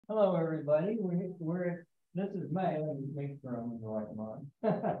Hello, everybody. This is May. Let me make sure I'm in the right month.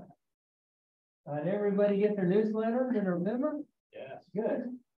 Did everybody get their newsletter? Did they remember? Yes. Good.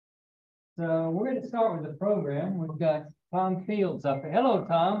 So we're going to start with the program. We've got Tom Fields up here. Hello,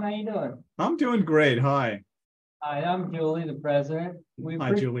 Tom. How you doing? I'm doing great. Hi. Hi, I'm Julie, the president.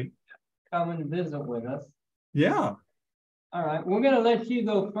 Hi, Julie. Come and visit with us. Yeah. All right. We're going to let you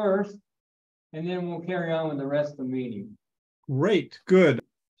go first, and then we'll carry on with the rest of the meeting. Great. Good.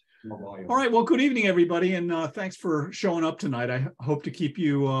 All right. Well, good evening, everybody, and thanks for showing up tonight. I hope to keep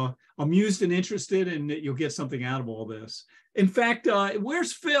you amused and interested, and that you'll get something out of all this. In fact,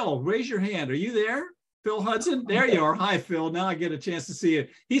 where's Phil? Raise your hand. Are you there? Phil Hudson? There you are. Hi, Phil. Now I get a chance to see you.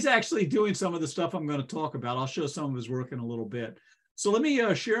 He's actually doing some of the stuff I'm going to talk about. I'll show some of his work in a little bit. So let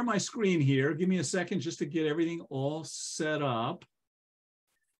me share my screen here. Give me a second just to get everything all set up.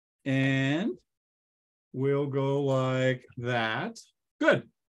 And we'll go like that. Good.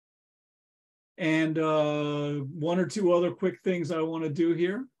 And one or two other quick things I want to do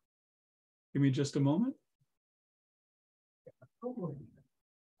here. Give me just a moment.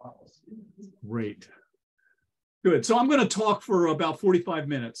 Great. Good. So I'm going to talk for about 45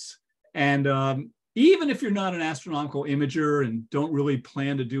 minutes. And even if you're not an astronomical imager and don't really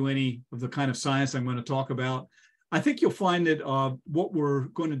plan to do any of the kind of science I'm going to talk about, I think you'll find that what we're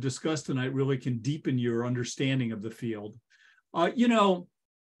going to discuss tonight really can deepen your understanding of the field. You know,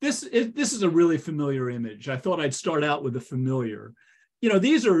 this is a really familiar image. I thought I'd start out with the familiar. You know,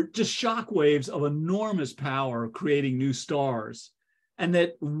 these are just shock waves of enormous power creating new stars, and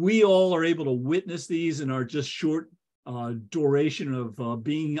that we all are able to witness these in our just short duration of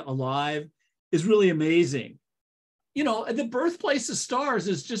being alive is really amazing. You know, the birthplace of stars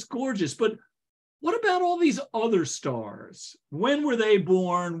is just gorgeous, but what about all these other stars? When were they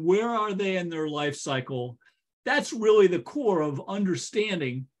born? Where are they in their life cycle? That's really the core of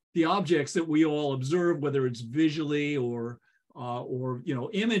understanding the objects that we all observe, whether it's visually or you know,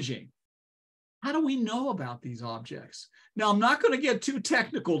 imaging. How do we know about these objects? Now, I'm not going to get too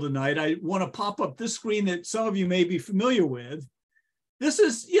technical tonight. I want to pop up this screen that some of you may be familiar with. This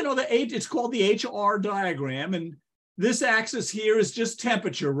is, you know, it's called the HR diagram, and this axis here is just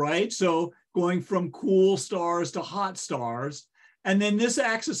temperature, right? So going from cool stars to hot stars. And then this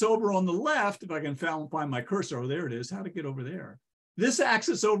axis over on the left, if I can find my cursor, oh, there it is. How to get over there? This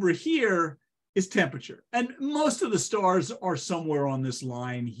axis over here is temperature. And most of the stars are somewhere on this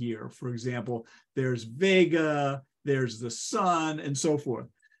line here. For example, there's Vega, there's the sun, and so forth.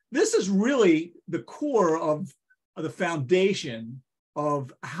 This is really the core of the foundation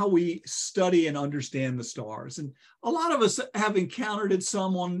of how we study and understand the stars. And a lot of us have encountered it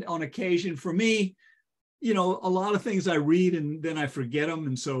some on occasion. For me, you know, a lot of things I read and then I forget them.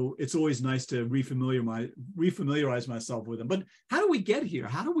 And so it's always nice to refamiliarize myself with them. But how do we get here?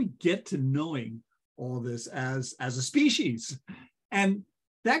 How do we get to knowing all this as a species? And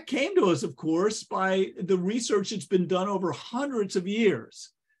that came to us, of course, by the research that's been done over hundreds of years.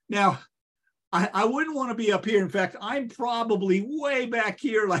 Now, I wouldn't want to be up here. In fact, I'm probably way back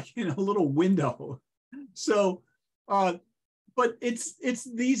here, like in a little window. So, but it's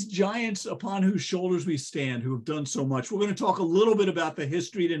these giants upon whose shoulders we stand who have done so much. We're going to talk a little bit about the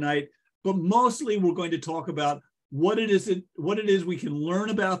history tonight, but mostly we're going to talk about what it is we can learn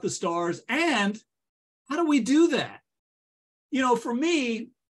about the stars and how do we do that? You know, for me,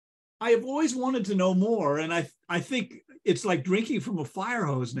 I have always wanted to know more, and I think it's like drinking from a fire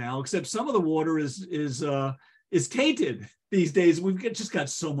hose now, except some of the water is tainted these days. We've just got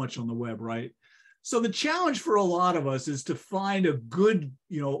so much on the web, right? So the challenge for a lot of us is to find a good,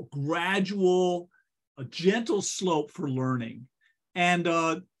 you know, gradual, a gentle slope for learning. And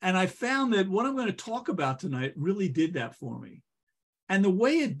I found that what I'm going to talk about tonight really did that for me. And the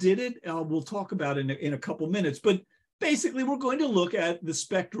way it did it, we'll talk about in a couple minutes. But basically, we're going to look at the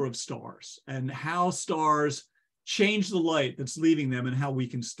spectra of stars and how stars change the light that's leaving them and how we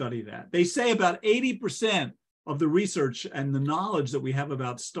can study that. They say about 80% of the research and the knowledge that we have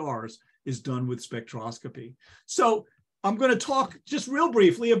about stars is done with spectroscopy. So I'm going to talk just real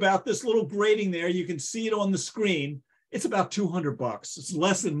briefly about this little grating there. You can see it on the screen. It's about $200. It's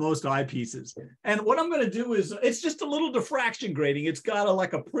less than most eyepieces. And what I'm going to do is, it's just a little diffraction grating. It's got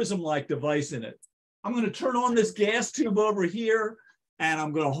like a prism-like device in it. I'm going to turn on this gas tube over here, and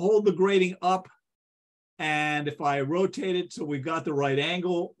I'm going to hold the grating up. And if I rotate it so we've got the right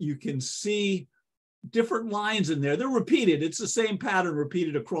angle, you can see different lines in there. They're repeated. It's the same pattern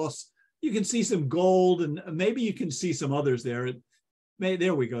repeated across. You can see some gold, and maybe you can see some others there.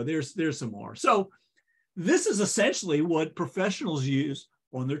 There we go. There's some more. So this is essentially what professionals use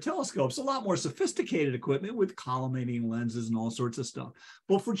on their telescopes. A lot more sophisticated equipment with collimating lenses and all sorts of stuff.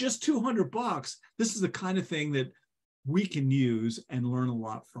 But for just $200, this is the kind of thing that we can use and learn a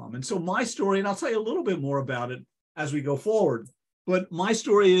lot from. And so my story, and I'll tell you a little bit more about it as we go forward, but my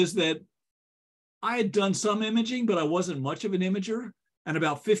story is that I had done some imaging, but I wasn't much of an imager. And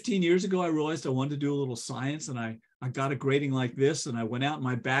about 15 years ago, I realized I wanted to do a little science, and I got a grating like this, and I went out in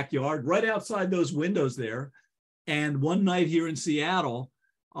my backyard, right outside those windows there. And one night here in Seattle,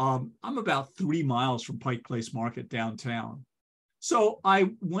 I'm about 3 miles from Pike Place Market downtown. So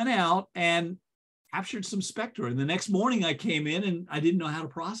I went out and captured some spectra. And the next morning I came in and I didn't know how to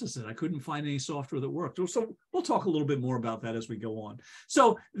process it. I couldn't find any software that worked. So we'll talk a little bit more about that as we go on.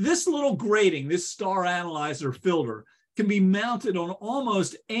 So this little grating, this star analyzer filter, can be mounted on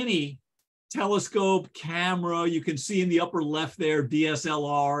almost any telescope, camera. You can see in the upper left there,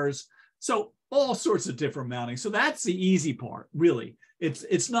 DSLRs. So all sorts of different mounting. So that's the easy part, really.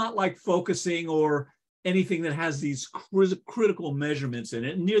 It's not like focusing or anything that has these critical measurements in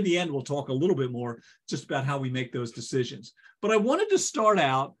it. And near the end, we'll talk a little bit more just about how we make those decisions. But I wanted to start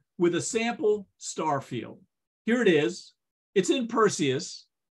out with a sample star field. Here it is. It's in Perseus.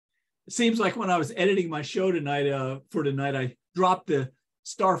 It seems like when I was editing my show tonight, I dropped the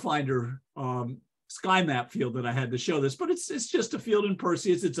Starfinder sky map field that I had to show this, but it's just a field in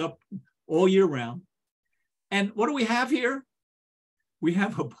Perseus. It's up all year round. And what do we have here? We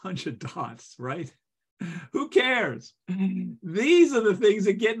have a bunch of dots, right? Who cares? These are the things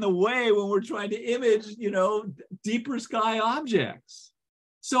that get in the way when we're trying to image, deeper sky objects.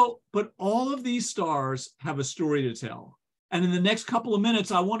 So, but all of these stars have a story to tell. And in the next couple of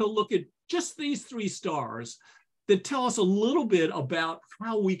minutes, I want to look at just these 3 stars that tell us a little bit about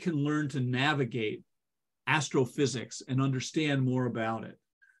how we can learn to navigate astrophysics and understand more about it.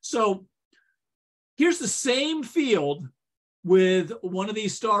 So here's the same field with one of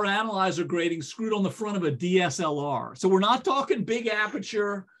these star analyzer gratings screwed on the front of a DSLR. So we're not talking big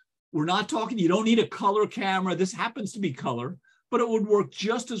aperture. We're not talking, you don't need a color camera. This happens to be color, but it would work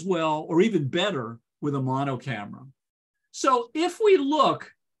just as well or even better with a mono camera. So if we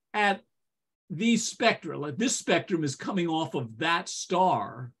look at these spectra, like this spectrum is coming off of that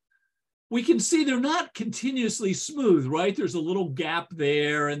star, we can see they're not continuously smooth, right? There's a little gap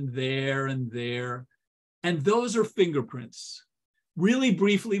there and there and there. And those are fingerprints. Really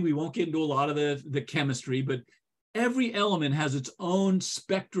briefly, we won't get into a lot of the chemistry, but every element has its own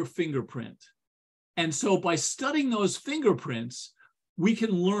spectra fingerprint. And so by studying those fingerprints, we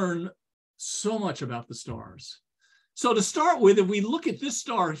can learn so much about the stars. So to start with, if we look at this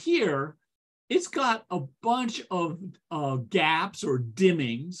star here, it's got a bunch of gaps or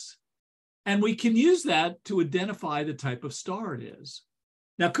dimmings, and we can use that to identify the type of star it is.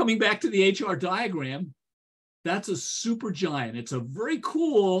 Now, coming back to the HR diagram, that's a supergiant. It's a very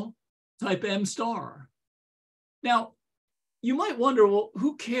cool type M star. Now, you might wonder, well,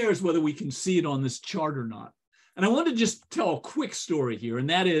 who cares whether we can see it on this chart or not? And I want to just tell a quick story here, and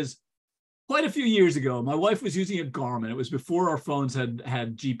that is quite a few years ago, my wife was using a Garmin. It was before our phones had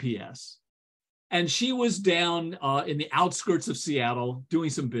GPS. And she was down in the outskirts of Seattle doing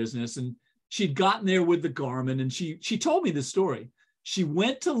some business, and she'd gotten there with the Garmin, and she told me this story. She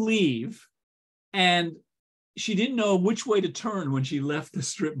went to leave, and she didn't know which way to turn when she left the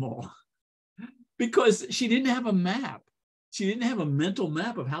strip mall because she didn't have a map. She didn't have a mental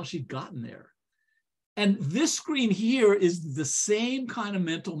map of how she'd gotten there. And this screen here is the same kind of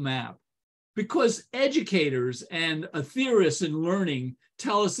mental map because educators and theorists in learning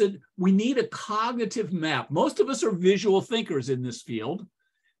tell us that we need a cognitive map. Most of us are visual thinkers in this field.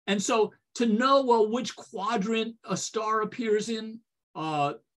 And so to know, well, which quadrant a star appears in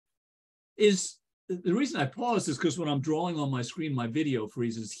is the reason I paused is because when I'm drawing on my screen, my video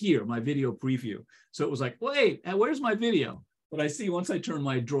freezes here, my video preview. So it was like, wait, where's my video? But I see once I turn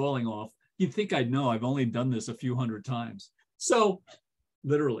my drawing off, you'd think I'd know. I've only done this a few hundred times. So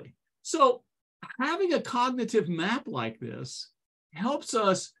literally. So having a cognitive map like this helps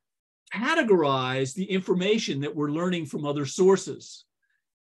us categorize the information that we're learning from other sources.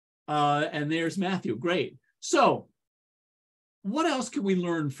 And there's Matthew, great. So what else can we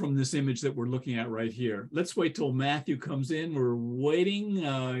learn from this image that we're looking at right here? Let's wait till Matthew comes in. We're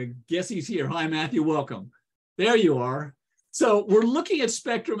waiting. Guess he's here. Hi, Matthew, welcome. There you are. So we're looking at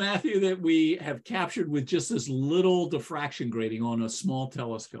spectra, Matthew, that we have captured with just this little diffraction grating on a small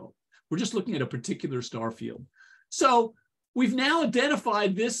telescope. We're just looking at a particular star field. So we've now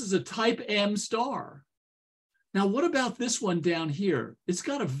identified this as a type M star. Now, what about this one down here? It's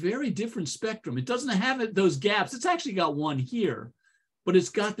got a very different spectrum. It doesn't have those gaps. It's actually got one here, but it's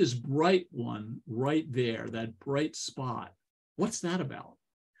got this bright one right there, that bright spot. What's that about?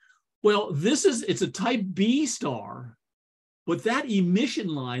 Well, it's a type B star, but that emission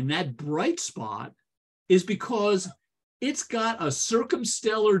line, that bright spot, is because it's got a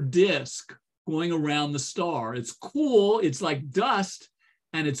circumstellar disk going around the star. It's cool, it's like dust,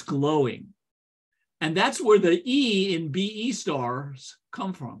 and it's glowing. And that's where the E in BE stars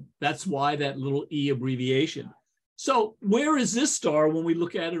come from. That's why that little E abbreviation. So where is this star when we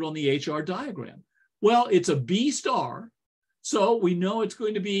look at it on the HR diagram? Well, it's a B star. So we know it's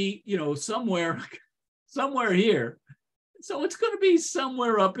going to be, somewhere here. So it's going to be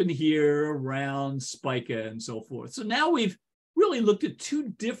somewhere up in here around Spica and so forth. So now we've really looked at two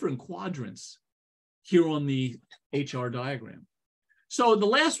different quadrants here on the HR diagram. So the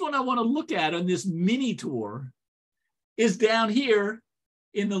last one I want to look at on this mini tour is down here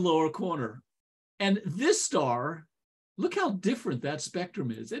in the lower corner. And this star, look how different that spectrum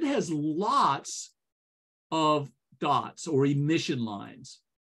is. It has lots of dots or emission lines.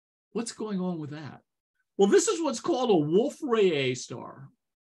 What's going on with that? Well, this is what's called a Wolf-Rayet star.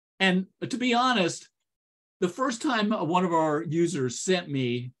 And to be honest, the first time one of our users sent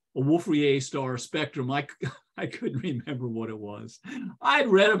me a Wolf-Rayet star spectrum, I couldn't remember what it was. I'd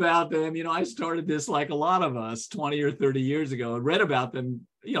read about them. I started this like a lot of us 20 or 30 years ago and read about them,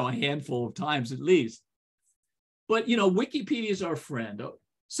 a handful of times at least. But, Wikipedia is our friend.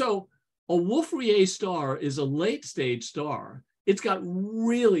 So a Wolf-Rayet star is a late stage star. It's got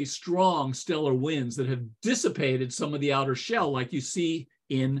really strong stellar winds that have dissipated some of the outer shell like you see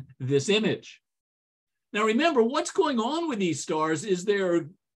in this image. Now, remember, what's going on with these stars is they're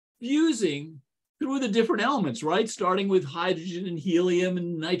fusing through the different elements, right? Starting with hydrogen and helium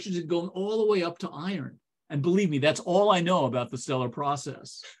and nitrogen, going all the way up to iron. And believe me, that's all I know about the stellar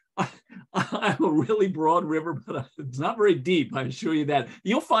process. I'm a really broad river, but it's not very deep, I assure you that.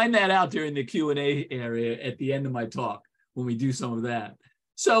 You'll find that out during the Q&A area at the end of my talk when we do some of that.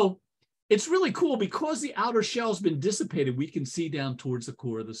 So it's really cool because the outer shell's been dissipated, we can see down towards the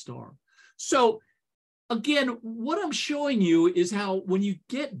core of the star. So again, what I'm showing you is how when you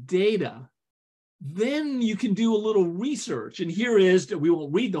get data, then you can do a little research. And here is, we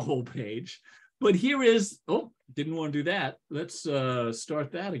won't read the whole page, but here is, oh, didn't want to do that. Let's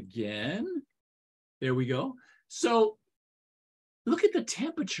start that again. There we go. So look at the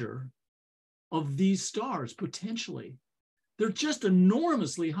temperature of these stars potentially. They're just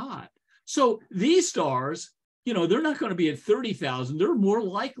enormously hot. So these stars, they're not going to be at 30,000. They're more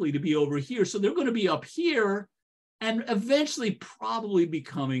likely to be over here. So they're going to be up here and eventually probably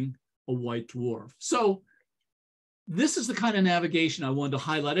becoming a white dwarf. So this is the kind of navigation I wanted to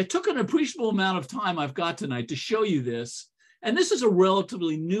highlight. It took an appreciable amount of time I've got tonight to show you this. And this is a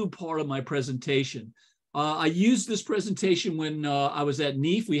relatively new part of my presentation. I used this presentation when I was at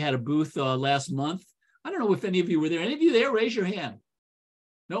NEAF. We had a booth last month. I don't know if any of you were there. Any of you there? Raise your hand.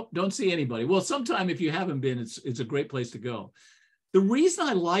 Nope, don't see anybody. Well, sometime if you haven't been, it's a great place to go. The reason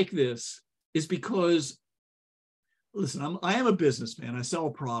I like this is because, listen, I am a businessman. I sell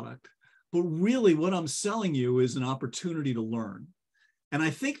a product. But really what I'm selling you is an opportunity to learn. And I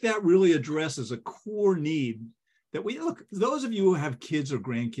think that really addresses a core need that look, those of you who have kids or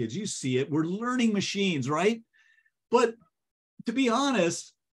grandkids, you see it, we're learning machines, right? But to be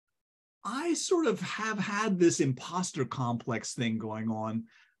honest, I sort of have had this imposter complex thing going on.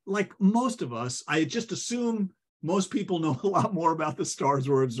 Like most of us, I just assume most people know a lot more about the stars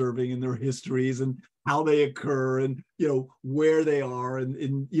we're observing and their histories and how they occur and, where they are and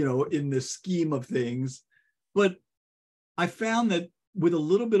in the scheme of things. But I found that with a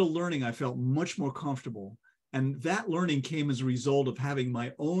little bit of learning, I felt much more comfortable. And that learning came as a result of having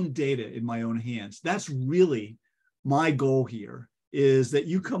my own data in my own hands. That's really my goal here, is that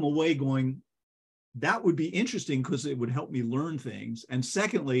you come away going, that would be interesting because it would help me learn things. And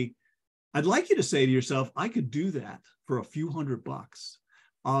secondly, I'd like you to say to yourself, I could do that for a few $100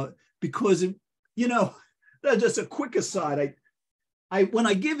 because, just a quick aside, when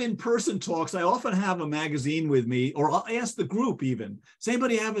I give in-person talks, I often have a magazine with me, or I'll ask the group even, does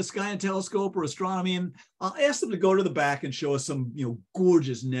anybody have a sky and telescope or astronomy? And I'll ask them to go to the back and show us some,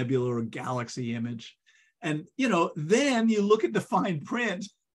 gorgeous nebula or galaxy image. And, then you look at the fine print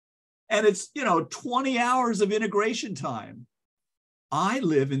and it's, 20 hours of integration time. I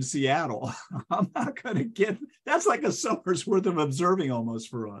live in Seattle. I'm not going to get, that's like a summer's worth of observing almost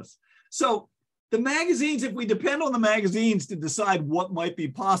for us. So the magazines, if we depend on the magazines to decide what might be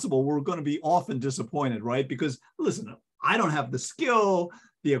possible, we're going to be often disappointed, right? Because listen, I don't have the skill,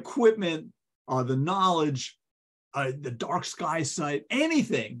 the equipment, the knowledge, the dark sky sight,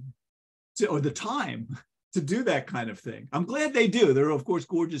 anything, or the time to do that kind of thing. I'm glad they do. They're, of course,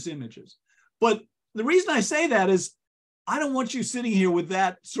 gorgeous images. But the reason I say that is I don't want you sitting here with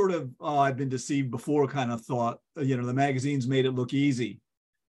that sort of, oh, I've been deceived before kind of thought, the magazines made it look easy.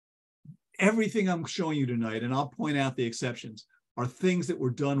 Everything I'm showing you tonight, and I'll point out the exceptions, are things that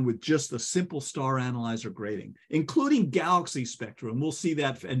were done with just the simple star analyzer grating, including galaxy spectra. And we'll see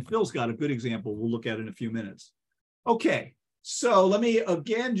that. And Phil's got a good example we'll look at in a few minutes. Okay, so let me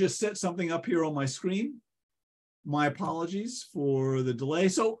again just set something up here on my screen. My apologies for the delay.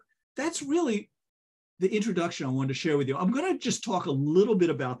 So that's really the introduction I wanted to share with you. I'm going to just talk a little bit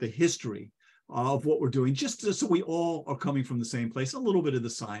about the history of what we're doing, just so we all are coming from the same place, a little bit of the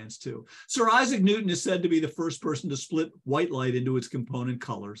science too. Sir Isaac Newton is said to be the first person to split white light into its component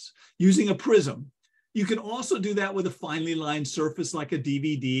colors using a prism. You can also do that with a finely lined surface like a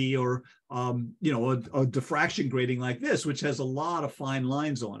DVD or a diffraction grating like this, which has a lot of fine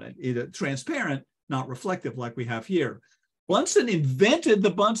lines on it. It's transparent, not reflective like we have here. Bunsen invented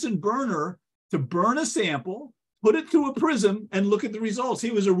the Bunsen burner to burn a sample, put it through a prism, and look at the results.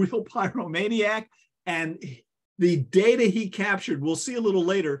 He was a real pyromaniac, and the data he captured, we'll see a little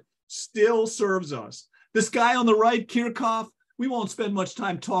later, still serves us. This guy on the right, Kirchhoff, we won't spend much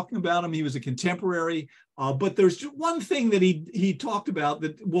time talking about him. He was a contemporary, but there's one thing that he talked about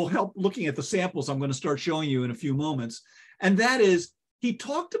that will help looking at the samples I'm going to start showing you in a few moments, and that is he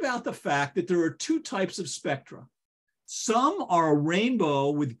talked about the fact that there are two types of spectra. Some are a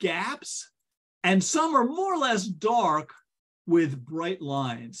rainbow with gaps, and some are more or less dark with bright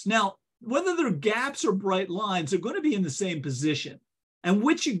lines. Now, whether they're gaps or bright lines, they're going to be in the same position. And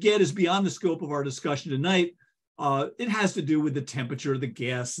which you get is beyond the scope of our discussion tonight. It has to do with the temperature of the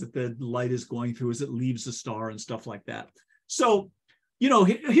gas that the light is going through as it leaves the star and stuff like that. So,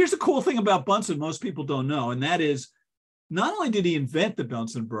 here's the cool thing about Bunsen most people don't know, and that is not only did he invent the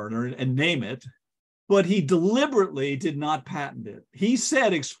Bunsen burner and name it, but he deliberately did not patent it. He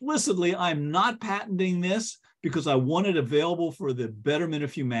said explicitly, I'm not patenting this because I want it available for the betterment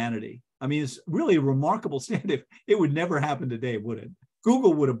of humanity. I mean, it's really a remarkable stand. It would never happen today, would it?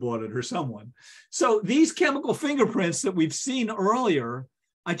 Google would have bought it or someone. So these chemical fingerprints that we've seen earlier,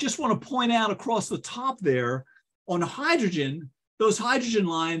 I just want to point out across the top there on hydrogen, those hydrogen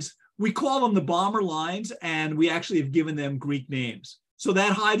lines, we call them the Balmer lines, and we actually have given them Greek names. So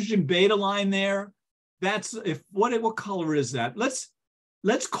that hydrogen beta line there, that's what color is that? Let's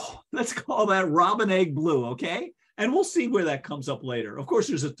call that robin egg blue, okay? And we'll see where that comes up later. Of course,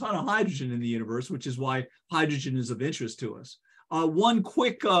 there's a ton of hydrogen in the universe, which is why hydrogen is of interest to us. One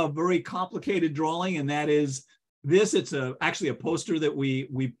quick, very complicated drawing, and that is this. It's actually a poster that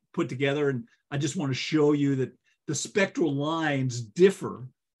we put together, and I just want to show you that the spectral lines differ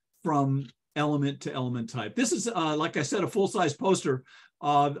from element to element type. This is, like I said, a full-size poster.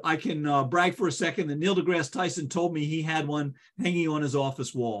 I can brag for a second that Neil deGrasse Tyson told me he had one hanging on his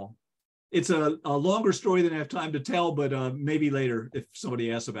office wall. It's a longer story than I have time to tell, but maybe later if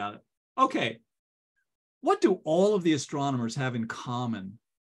somebody asks about it. Okay, what do all of the astronomers have in common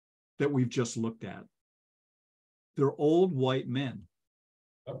that we've just looked at? They're old white men.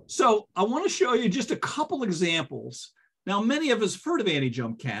 So I want to show you just a couple examples. Now, many of us have heard of Annie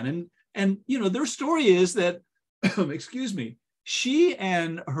Jump Cannon, and their story is that, excuse me, she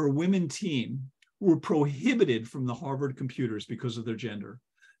and her women team were prohibited from the Harvard computers because of their gender.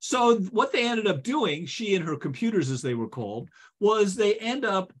 So what they ended up doing, she and her computers, as they were called, was they ended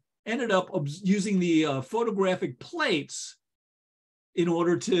up using the photographic plates in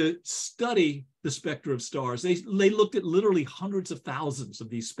order to study the spectra of stars. They looked at literally hundreds of thousands of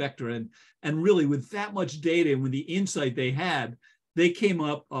these spectra, and really with that much data and with the insight they had, they came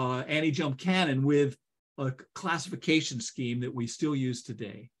up, Annie Jump Cannon, with a classification scheme that we still use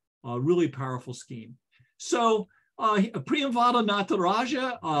today, a really powerful scheme. So Priyamvada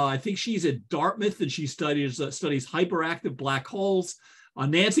Nataraja, I think she's at Dartmouth, and she studies hyperactive black holes.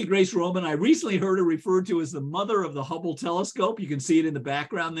 Nancy Grace Roman, I recently heard her referred to as the mother of the Hubble telescope. You can see it in the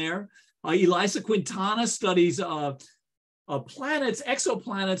background there. Elisa Quintana studies planets,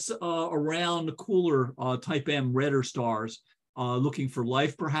 exoplanets around cooler type M redder stars, looking for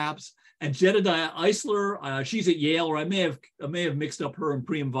life perhaps. And Jedediah Eisler, she's at Yale, or I may have mixed up her and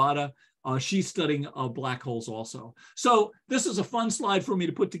Priyamvada. She's studying black holes also. So this is a fun slide for me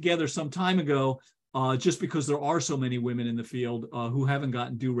to put together some time ago, just because there are so many women in the field who haven't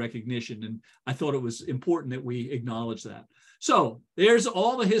gotten due recognition. And I thought it was important that we acknowledge that. So there's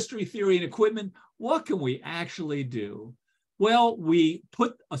all the history, theory, and equipment. What can we actually do? Well, we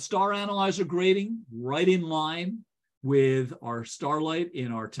put a star analyzer grating right in line with our starlight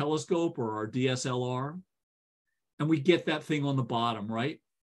in our telescope or our DSLR, and we get that thing on the bottom, right?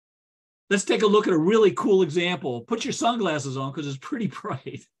 Let's take a look at a really cool example. Put your sunglasses on because it's pretty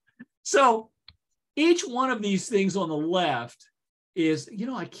bright. So each one of these things on the left is,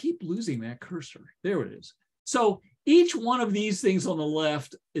 I keep losing that cursor. There it is. So each one of these things on the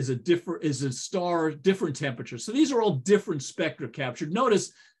left is a star, different temperature. So these are all different spectra captured.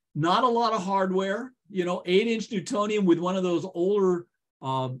 Notice not a lot of hardware, 8-inch Newtonian with one of those older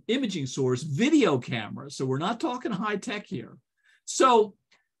imaging source video cameras. So we're not talking high tech here. So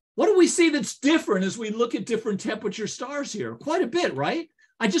what do we see that's different as we look at different temperature stars here? Quite a bit, right?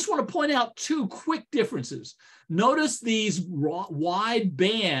 I just want to point out two quick differences. Notice these wide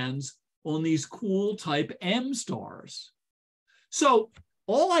bands on these cool type M stars. So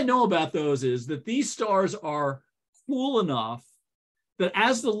all I know about those is that these stars are cool enough that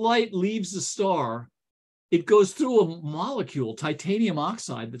as the light leaves the star, it goes through a molecule, titanium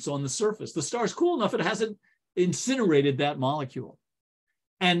oxide, that's on the surface. The star's cool enough, it hasn't incinerated that molecule.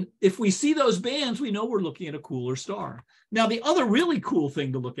 And if we see those bands, we know we're looking at a cooler star. Now, the other really cool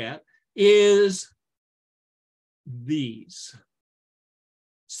thing to look at is these.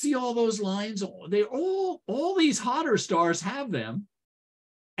 See all those lines? All these hotter stars have them.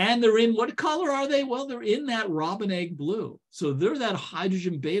 And they're in, what color are they? Well, they're in that robin egg blue. So they're that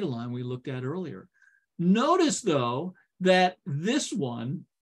hydrogen beta line we looked at earlier. Notice, though, that this one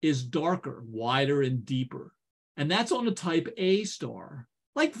is darker, wider, and deeper. And that's on a type A star,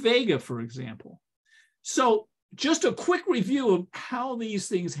 like Vega, for example. So just a quick review of how these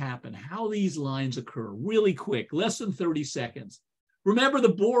things happen, how these lines occur, really quick, less than 30 seconds. Remember the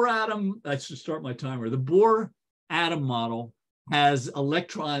Bohr atom, I should start my timer. The Bohr atom model has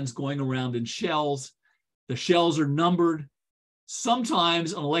electrons going around in shells. The shells are numbered.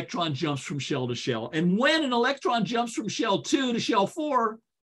 Sometimes an electron jumps from shell to shell. And when an electron jumps from shell 2 to shell 4,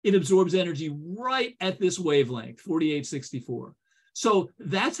 it absorbs energy right at this wavelength, 4864. So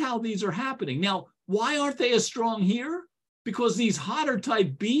that's how these are happening. Now, why aren't they as strong here? Because these hotter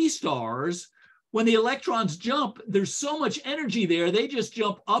type B stars, when the electrons jump, there's so much energy there, they just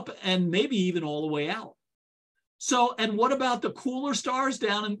jump up and maybe even all the way out. So, and what about the cooler stars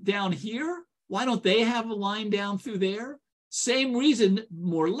down here? Why don't they have a line down through there? Same reason,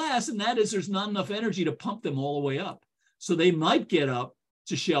 more or less, and that is there's not enough energy to pump them all the way up. So they might get up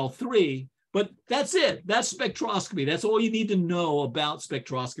to shell 3, but that's it. That's spectroscopy. That's all you need to know about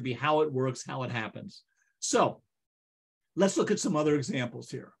spectroscopy, how it works, how it happens. So let's look at some other examples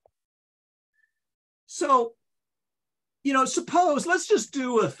here. So, suppose, let's just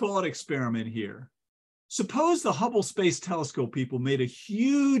do a thought experiment here. Suppose the Hubble Space Telescope people made a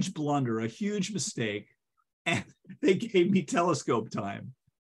huge blunder, a huge mistake, and they gave me telescope time.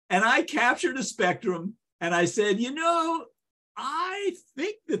 And I captured a spectrum and I said, I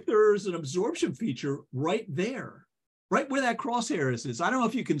think that there's an absorption feature right there, right where that crosshair is. I don't know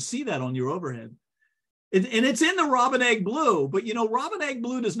if you can see that on your overhead. And it's in the robin egg blue, but robin egg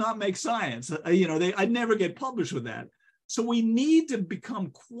blue does not make science. I'd never get published with that. So we need to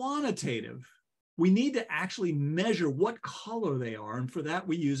become quantitative. We need to actually measure what color they are. And for that,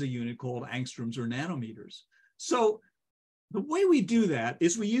 we use a unit called angstroms or nanometers. So the way we do that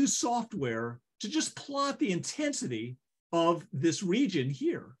is we use software to just plot the intensity of this region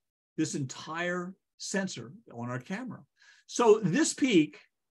here, this entire sensor on our camera. So this peak,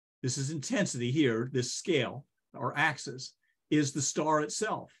 this is intensity here, this scale, or axis, is the star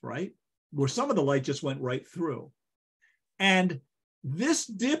itself, right? Where some of the light just went right through. And this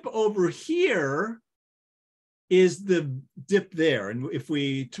dip over here is the dip there. And if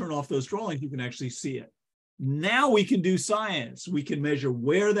we turn off those drawings, you can actually see it. Now we can do science. We can measure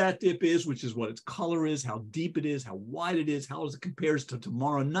where that dip is, which is what its color is, how deep it is, how wide it is, how it compares to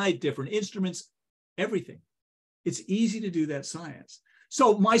tomorrow night, different instruments, everything. It's easy to do that science.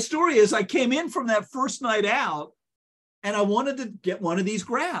 So my story is I came in from that first night out and I wanted to get one of these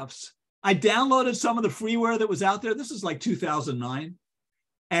graphs. I downloaded some of the freeware that was out there. This is like 2009.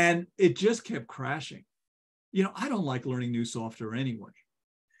 And it just kept crashing. I don't like learning new software anyway.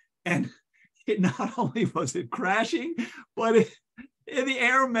 And it not only was it crashing, but the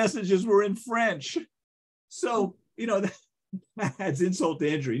error messages were in French. So, that adds insult to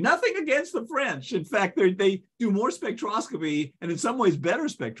injury. Nothing against the French. In fact, they do more spectroscopy and in some ways better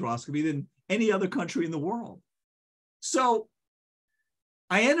spectroscopy than any other country in the world. So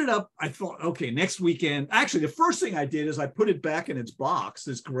I thought, okay, next weekend, actually, the first thing I did is I put it back in its box,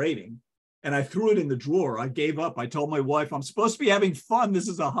 this grating, and I threw it in the drawer. I gave up. I told my wife, I'm supposed to be having fun. This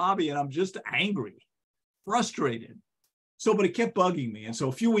is a hobby, and I'm just angry, frustrated. So, but it kept bugging me. And so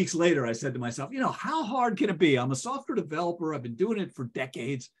a few weeks later, I said to myself, how hard can it be? I'm a software developer. I've been doing it for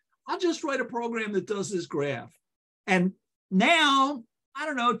decades. I'll just write a program that does this graph. And now I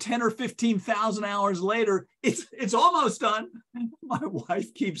don't know, 10 or 15,000 hours later, it's almost done. My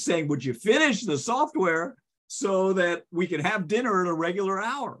wife keeps saying, would you finish the software so that we can have dinner at a regular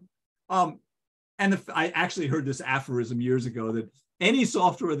hour? I actually heard this aphorism years ago that any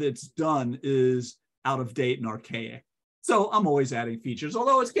software that's done is out of date and archaic. So I'm always adding features,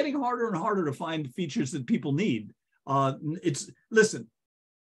 although it's getting harder and harder to find features that people need. Listen,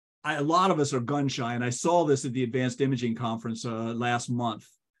 a lot of us are gun shy, and I saw this at the Advanced Imaging Conference last month,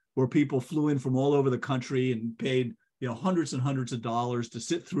 where people flew in from all over the country and paid hundreds and hundreds of dollars to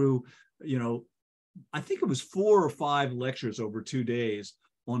sit through, I think it was 4 or 5 lectures over 2 days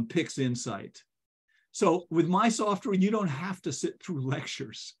on Pix Insight. So with my software, you don't have to sit through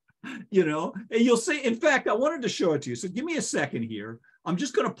lectures, and you'll see. In fact, I wanted to show it to you. So give me a second here. I'm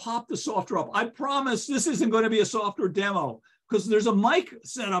just going to pop the software up. I promise this isn't going to be a software demo, because there's a mic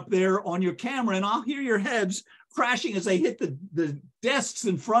set up there on your camera, and I'll hear your heads crashing as I hit the desks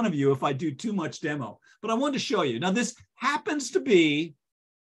in front of you if I do too much demo. But I wanted to show you. Now, this happens to be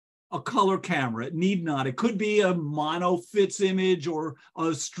a color camera. It need not. It could be a mono fits image or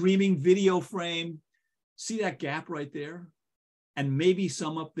a streaming video frame. See that gap right there? And maybe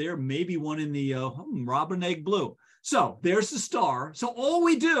some up there, maybe one in the robin egg blue. So there's the star. So all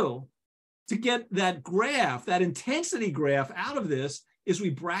we do to get that graph, that intensity graph out of this, is we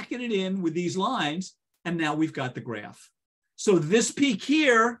bracket it in with these lines, and now we've got the graph. So this peak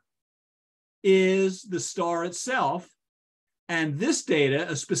here is the star itself, and this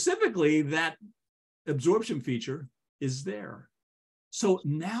data, specifically that absorption feature, is there. So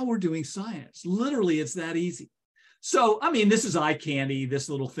now we're doing science. Literally, it's that easy. So, I mean, this is eye candy, this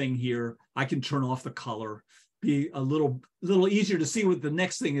little thing here. I can turn off the color, be a little easier to see what the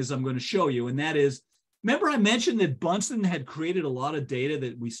next thing is I'm going to show you. And that is, remember I mentioned that Bunsen had created a lot of data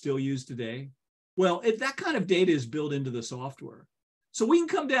that we still use today? Well, that kind of data is built into the software. So we can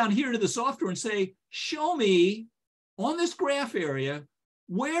come down here to the software and say, show me on this graph area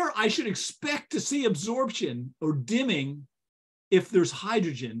where I should expect to see absorption or dimming if there's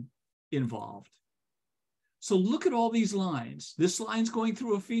hydrogen involved. So look at all these lines. This line's going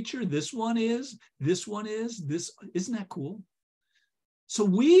through a feature. This one is, this one is, this. Isn't that cool? So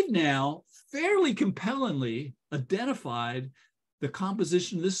we've now fairly compellingly identified the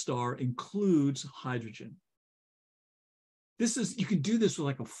composition of this star includes hydrogen. You can do this with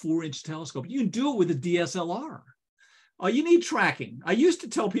like a 4-inch telescope. You can do it with a DSLR. You need tracking. I used to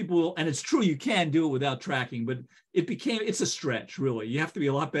tell people, and it's true, you can do it without tracking, but it's a stretch, really. You have to be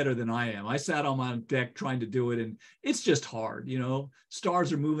a lot better than I am. I sat on my deck trying to do it, and it's just hard.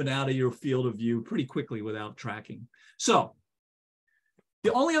 Stars are moving out of your field of view pretty quickly without tracking. So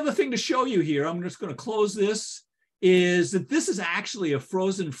the only other thing to show you here, I'm just going to close this, is that this is actually a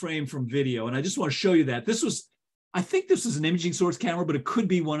frozen frame from video. And I just want to show you that. I think this is an imaging source camera, but it could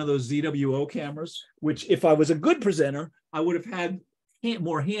be one of those ZWO cameras, which if I was a good presenter, I would have had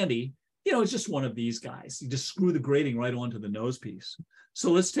more handy. It's just one of these guys. You just screw the grating right onto the nose piece.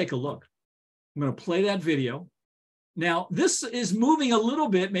 So let's take a look. I'm going to play that video. Now, this is moving a little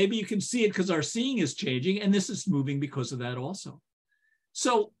bit. Maybe you can see it because our seeing is changing, and this is moving because of that also.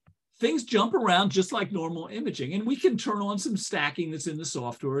 So things jump around just like normal imaging, and we can turn on some stacking that's in the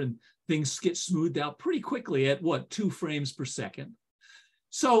software, and things get smoothed out pretty quickly at 2 frames per second.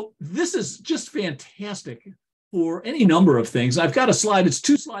 So this is just fantastic for any number of things. I've got a slide, it's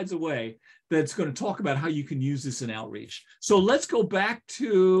 2 slides away, that's going to talk about how you can use this in outreach. So let's go back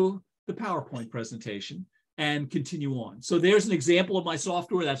to the PowerPoint presentation and continue on. So there's an example of my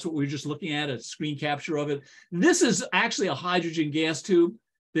software. That's what we were just looking at, a screen capture of it. This is actually a hydrogen gas tube.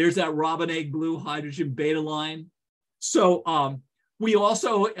 There's that robin egg blue hydrogen beta line. So we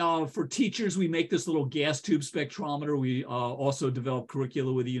also, for teachers, we make this little gas tube spectrometer. We also develop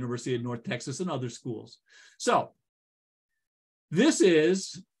curricula with the University of North Texas and other schools. So this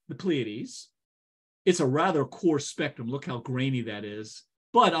is the Pleiades. It's a rather coarse spectrum. Look how grainy that is.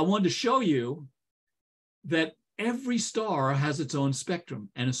 But I wanted to show you that every star has its own spectrum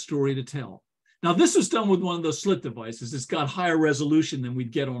and a story to tell. Now, this was done with one of those slit devices. It's got higher resolution than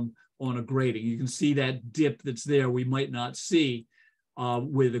we'd get on a grating. You can see that dip that's there we might not see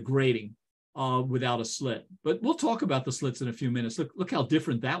with a grating without a slit. But we'll talk about the slits in a few minutes. Look how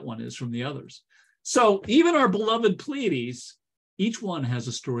different that one is from the others. So even our beloved Pleiades, each one has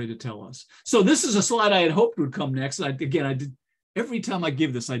a story to tell us. So this is a slide I had hoped would come next. I did. Every time I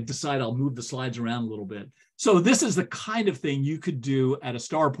give this, I decide I'll move the slides around a little bit. So this is the kind of thing you could do at a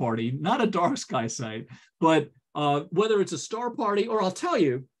star party, not a dark sky site, but whether it's a star party, or I'll tell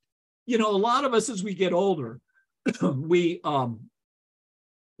you, a lot of us as we get older, we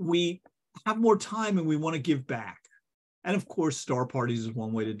have more time and we want to give back. And of course, star parties is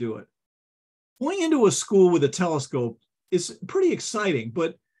one way to do it. Going into a school with a telescope is pretty exciting,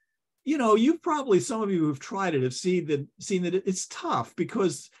 but you know, some of you who've tried it have seen that it's tough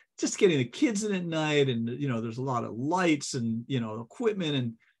because just getting the kids in at night, and you know, there's a lot of lights and you know, equipment,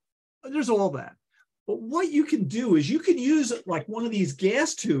 and there's all that. But what you can do is you can use like one of these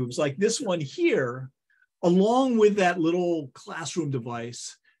gas tubes, like this one here, along with that little classroom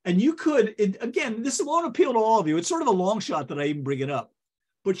device. And you could, again, this won't appeal to all of you. It's sort of a long shot that I even bring it up.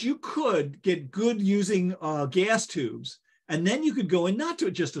 But you could get good using gas tubes, and then you could go in, not to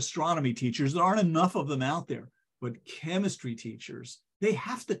just astronomy teachers, there aren't enough of them out there, but chemistry teachers, they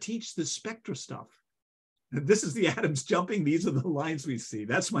have to teach the spectra stuff. This is the atoms jumping, these are the lines we see.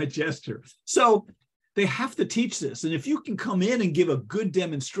 That's my gesture. So they have to teach this. And if you can come in and give a good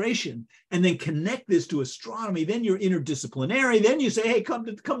demonstration and then connect this to astronomy, then you're interdisciplinary. Then you say, hey, come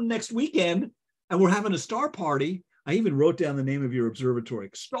next weekend and we're having a star party. I even wrote down the name of your observatory,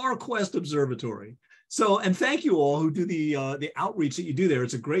 StarQuest Observatory. So, and thank you all who do the outreach that you do there.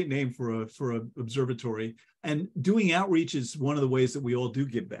 It's a great name for a observatory. And doing outreach is one of the ways that we all do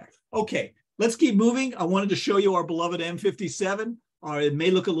give back. Okay, let's keep moving. I wanted to show you our beloved M57. It may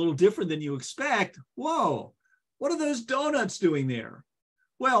look a little different than you expect. Whoa, what are those donuts doing there?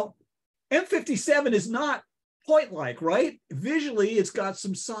 Well, M57 is not point-like, right? Visually, it's got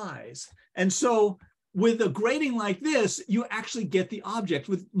some size. And so with a grating like this, you actually get the object.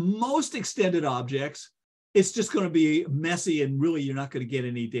 With most extended objects, it's just going to be messy and really you're not going to get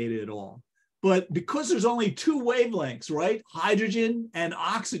any data at all. But because there's only two wavelengths, right? Hydrogen and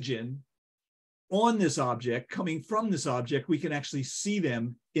oxygen on this object, coming from this object, we can actually see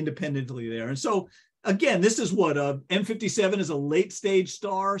them independently there. And so again, this is what M57 is, a late stage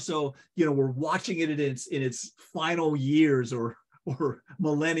star. So, you know, we're watching it in its final years or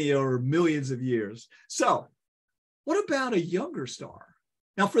millennia or millions of years. So what about a younger star?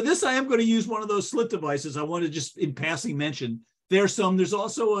 Now for this, I am going to use one of those slit devices. I want to just in passing mention, there's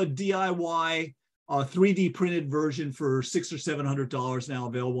also a DIY 3D printed version for $600 or $700 now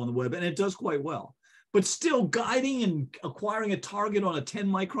available on the web, and it does quite well. But still, guiding and acquiring a target on a 10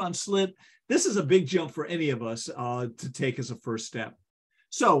 micron slit, this is a big jump for any of us to take as a first step.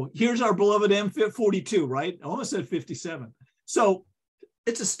 So here's our beloved M42, right? I almost said 57. So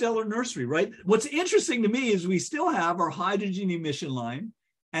it's a stellar nursery, right? What's interesting to me is we still have our hydrogen emission line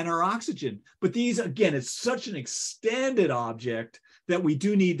and our oxygen. But these, again, it's such an extended object that we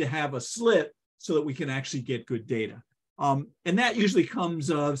do need to have a slit so that we can actually get good data. And that usually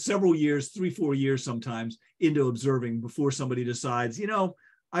comes several years, 3-4 years sometimes, into observing before somebody decides, you know,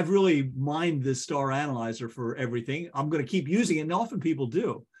 I've really mined this star analyzer for everything. I'm going to keep using it. And often people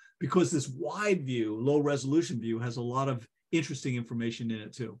do, because this wide view, low resolution view, has a lot of interesting information in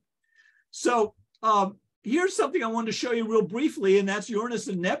it too. So here's something I wanted to show you real briefly, and that's Uranus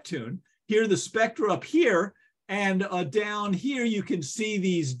and Neptune. Here are the spectra up here, and down here you can see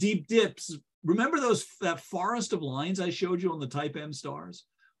these deep dips. Remember that forest of lines I showed you on the Type M stars?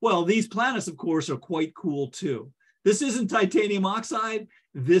 Well, these planets, of course, are quite cool too. This isn't titanium oxide.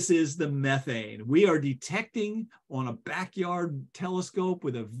 This is the methane. We are detecting on a backyard telescope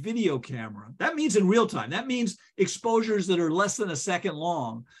with a video camera. That means in real time. That means exposures that are less than a second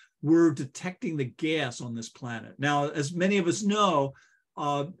long. We're detecting the gas on this planet. Now, as many of us know,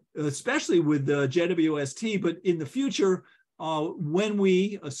 especially with the JWST, but in the future, when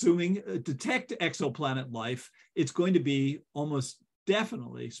we, assuming, detect exoplanet life, it's going to be almost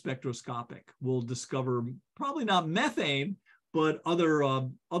definitely spectroscopic. We'll discover probably not methane, but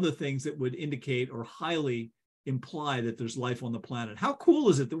other things that would indicate or highly imply that there's life on the planet. How cool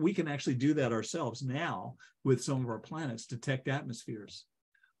is it that we can actually do that ourselves now with some of our planets, detect atmospheres?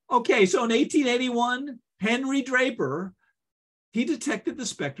 Okay, so in 1881, Henry Draper, he detected the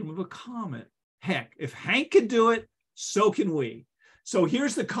spectrum of a comet. Heck, if Hank could do it, so can we. So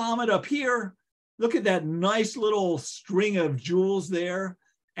here's the comet up here. Look at that nice little string of jewels there.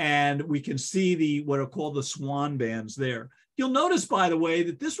 And we can see what are called the swan bands there. You'll notice, by the way,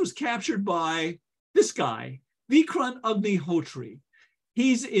 that this was captured by this guy, Vikrant Agnihotri.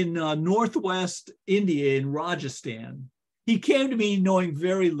 He's in northwest India in Rajasthan. He came to me knowing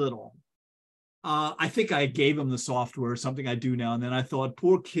very little. I think I gave him the software, something I do now and then. I thought,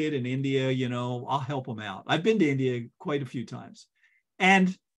 poor kid in India, you know, I'll help him out. I've been to India quite a few times.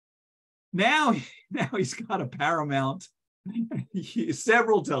 And now he's got a Paramount,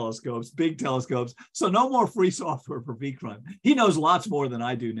 several telescopes, big telescopes. So no more free software for Vikrant. He knows lots more than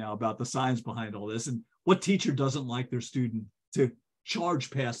I do now about the science behind all this. And what teacher doesn't like their student to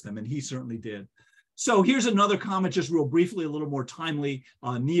charge past them? And he certainly did. So here's another comet, just real briefly, a little more timely,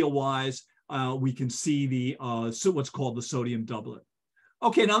 NEO-wise. we can see the what's called the sodium doublet.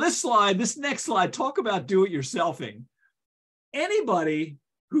 Okay, now this next slide, talk about do-it-yourselfing. Anybody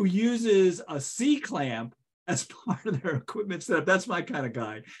who uses a C-clamp as part of their equipment setup, that's my kind of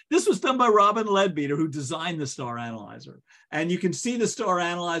guy. This was done by Robin Leadbeater, who designed the star analyzer. And you can see the star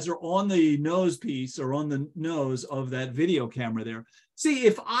analyzer on the nose piece or on the nose of that video camera there. See,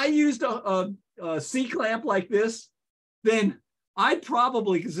 if I used a C-clamp like this, then I'd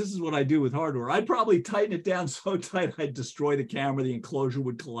probably, because this is what I do with hardware, I'd probably tighten it down so tight I'd destroy the camera, the enclosure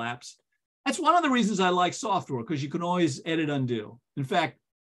would collapse. That's one of the reasons I like software, because you can always edit undo. In fact,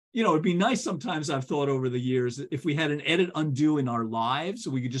 you know, it'd be nice sometimes, I've thought over the years, if we had an edit undo in our lives, so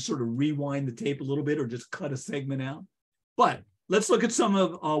we could just sort of rewind the tape a little bit or just cut a segment out. But let's look at some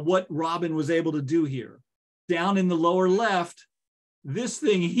of what Robin was able to do here. Down in the lower left, this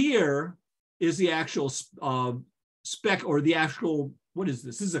thing here is the actual spec, or the actual, what is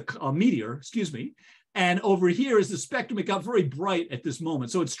this? This is a meteor, excuse me. And over here is the spectrum. It got very bright at this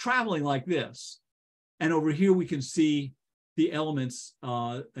moment. So it's traveling like this. And over here, we can see the elements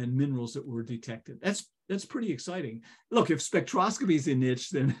and minerals that were detected. That's pretty exciting. Look, if spectroscopy is a niche,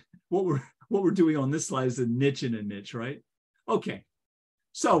 then what we're doing on this slide is a niche in a niche, right? Okay.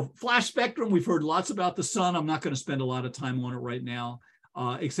 So flash spectrum, we've heard lots about the sun. I'm not going to spend a lot of time on it right now,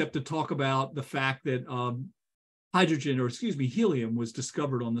 except to talk about the fact that helium was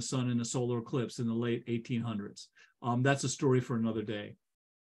discovered on the sun in a solar eclipse in the late 1800s. That's a story for another day.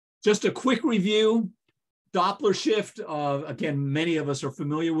 Just a quick review. Doppler shift, again, many of us are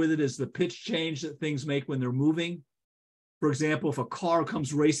familiar with it, is the pitch change that things make when they're moving. For example, if a car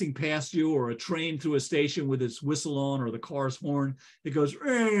comes racing past you, or a train through a station with its whistle on, or the car's horn, it goes,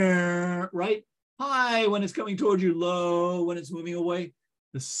 right? High when it's coming towards you, low when it's moving away.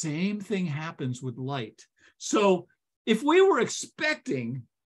 The same thing happens with light. So if we were expecting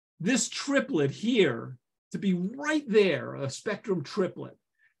this triplet here to be right there, a spectrum triplet,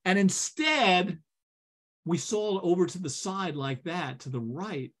 and instead we saw it over to the side like that, to the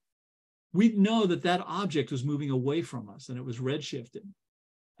right, we'd know that that object was moving away from us and it was redshifted.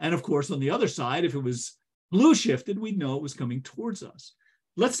 And of course, on the other side, if it was blue shifted, we'd know it was coming towards us.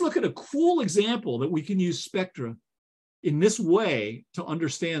 Let's look at a cool example that we can use spectra in this way to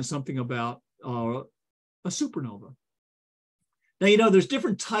understand something about a supernova. Now, you know, there's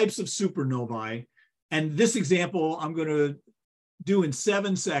different types of supernovae, and this example I'm going to do in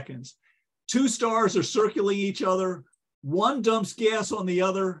 7 seconds. Two stars are circling each other, one dumps gas on the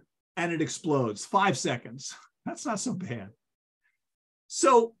other, and it explodes. 5 seconds. That's not so bad.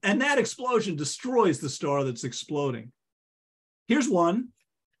 So, and that explosion destroys the star that's exploding. Here's one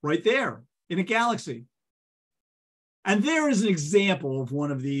right there in a galaxy. And there is an example of one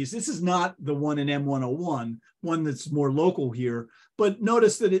of these. This is not the one in M101, one that's more local here, but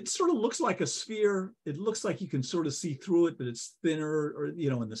notice that it sort of looks like a sphere. It looks like you can sort of see through it, that it's thinner, or, you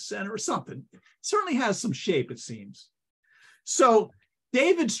know, in the center or something. It certainly has some shape, it seems. So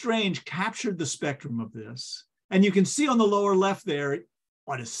David Strange captured the spectrum of this. And you can see on the lower left there,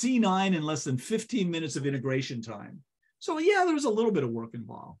 on a C9 in less than 15 minutes of integration time. So yeah, there was a little bit of work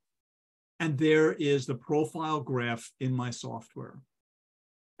involved. And there is the profile graph in my software.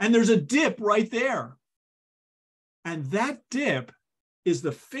 And there's a dip right there. And that dip is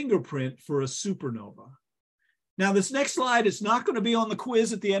the fingerprint for a supernova. Now, this next slide is not going to be on the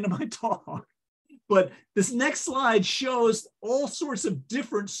quiz at the end of my talk, but this next slide shows all sorts of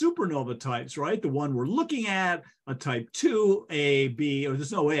different supernova types, right? The one we're looking at, a type 2, A, B, or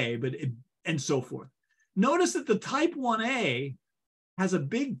there's no A, but and so forth. Notice that the type 1A has a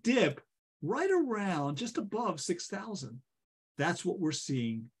big dip right around just above 6,000. That's what we're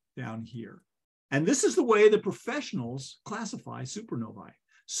seeing down here. And this is the way that professionals classify supernovae.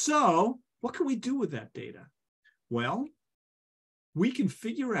 So what can we do with that data? Well, we can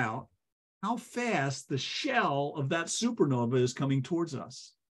figure out how fast the shell of that supernova is coming towards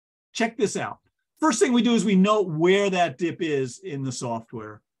us. Check this out. First thing we do is we note where that dip is in the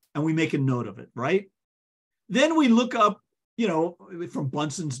software, and we make a note of it, right? Then we look up, you know, from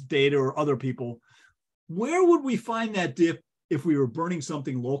Bunsen's data or other people, where would we find that dip if we were burning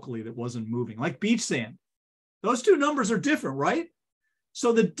something locally that wasn't moving, like beach sand? Those two numbers are different, right?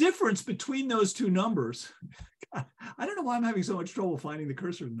 So the difference between those two numbers, God, I don't know why I'm having so much trouble finding the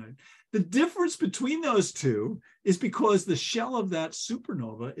cursor tonight. The difference between those two is because the shell of that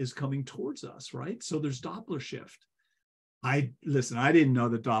supernova is coming towards us, right? So there's Doppler shift. Listen, I didn't know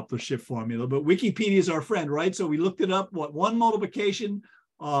the Doppler shift formula, but Wikipedia is our friend, right? So we looked it up, one multiplication,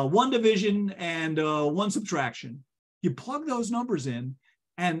 one division, and one subtraction. You plug those numbers in,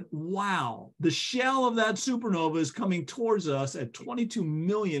 And wow, the shell of that supernova is coming towards us at 22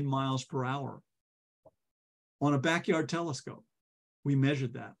 million miles per hour on a backyard telescope. We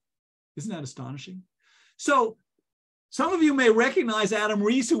measured that. Isn't that astonishing? So some of you may recognize Adam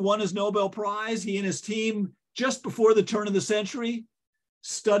Rees, who won his Nobel Prize. He and his team, just before the turn of the century,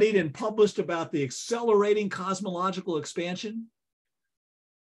 studied and published about the accelerating cosmological expansion.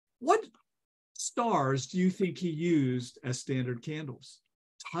 What stars do you think he used as standard candles?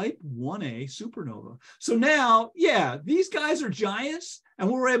 Type 1A supernova. So now, yeah, these guys are giants, and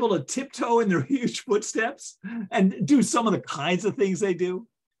we're able to tiptoe in their huge footsteps and do some of the kinds of things they do.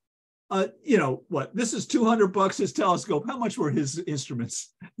 You know what? This is $200 his telescope. How much were his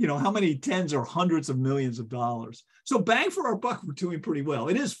instruments? You know, how many tens or hundreds of millions of dollars? So bang for our buck, we're doing pretty well.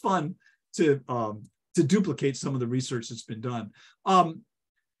 It is fun to duplicate some of the research that's been done.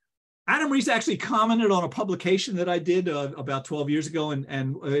 Adam Rees actually commented on a publication that I did about 12 years ago,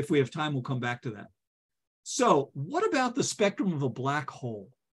 and if we have time, we'll come back to that. So what about the spectrum of a black hole?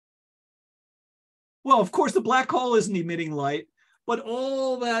 Well, of course, the black hole isn't emitting light, but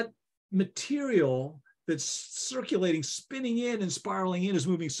all that material that's circulating, spinning in and spiraling in is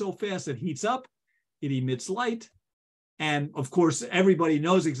moving so fast that it heats up, it emits light. And of course, everybody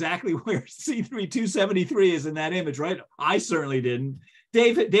knows exactly where C3273 is in that image, right? I certainly didn't.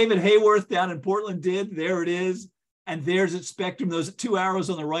 David Hayworth down in Portland did. There it is. And there's its spectrum. Those two arrows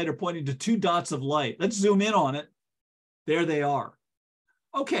on the right are pointing to two dots of light. Let's zoom in on it. There they are.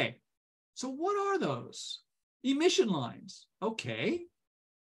 Okay, so what are those? Emission lines. Okay.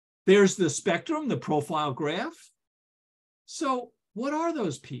 There's the spectrum, the profile graph. So what are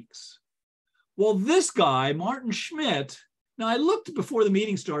those peaks? Well, this guy, Martin Schmidt, now I looked before the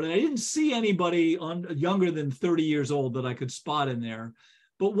meeting started. I didn't see anybody younger than 30 years old that I could spot in there.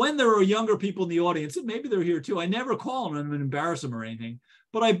 But when there are younger people in the audience, and maybe they're here too, I never call them and embarrass them or anything.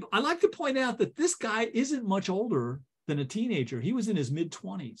 But I like to point out that this guy isn't much older than a teenager. He was in his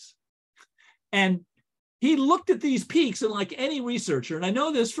mid-20s. And he looked at these peaks, and like any researcher, and I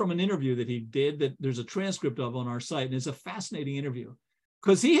know this from an interview that he did that there's a transcript of on our site, and it's a fascinating interview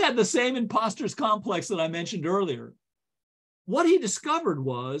because he had the same imposter's complex that I mentioned earlier. What he discovered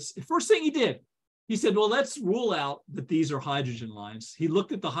was, the first thing he did, he said, well, let's rule out that these are hydrogen lines. He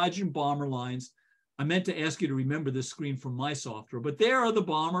looked at the hydrogen bomber lines. I meant to ask you to remember this screen from my software, but there are the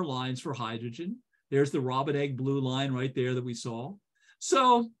bomber lines for hydrogen. There's the robin egg blue line right there that we saw.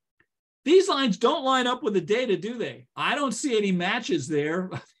 So these lines don't line up with the data, do they? I don't see any matches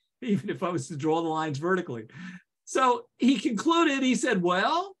there, even if I was to draw the lines vertically. So he concluded, he said,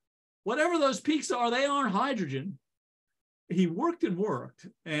 well, whatever those peaks are, they aren't hydrogen. He worked and worked,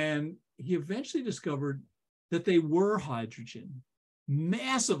 and he eventually discovered that they were hydrogen,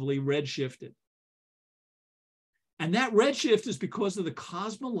 massively redshifted. And that redshift is because of the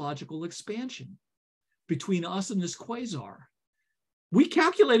cosmological expansion between us and this quasar. We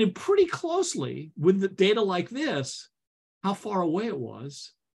calculated pretty closely with the data like this, how far away it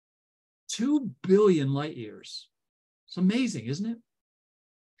was, 2 billion light years. It's amazing, isn't it?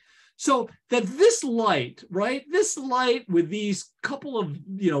 So that this light, right, this light with these couple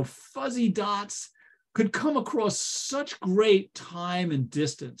of, fuzzy dots could come across such great time and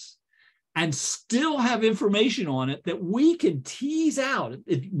distance and still have information on it that we can tease out.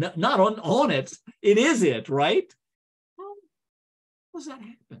 Not on it, it is it, right? Well, how does that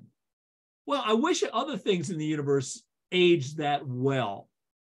happen? Well, I wish other things in the universe aged that well.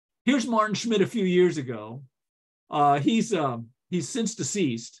 Here's Martin Schmidt a few years ago. He's since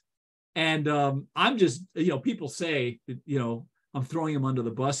deceased. And I'm just, people say, I'm throwing him under the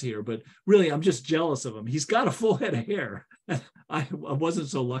bus here, but really, I'm just jealous of him. He's got a full head of hair. I wasn't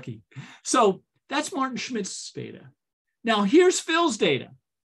so lucky. So that's Martin Schmidt's data. Now, here's Phil's data.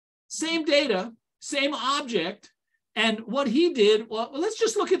 Same data, same object. And what he did, well, let's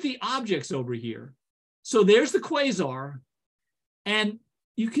just look at the objects over here. So there's the quasar. And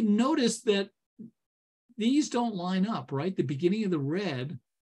you can notice that these don't line up, right? The beginning of the red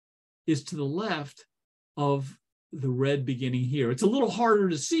is to the left of the red beginning here. It's a little harder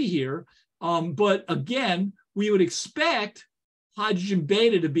to see here, but again, we would expect hydrogen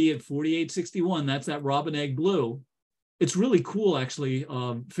beta to be at 4861. That's that robin egg blue. It's really cool, actually,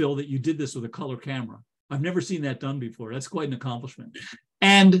 Phil, that you did this with a color camera. I've never seen that done before. That's quite an accomplishment.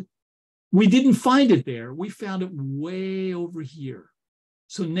 And we didn't find it there. We found it way over here.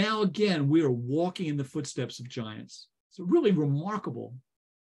 So now, again, we are walking in the footsteps of giants. It's really remarkable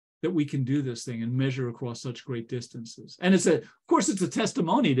that we can do this thing and measure across such great distances. And of course, it's a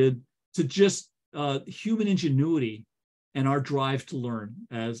testimony to just human ingenuity and our drive to learn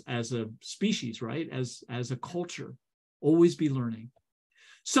as a species, right? As a culture, always be learning.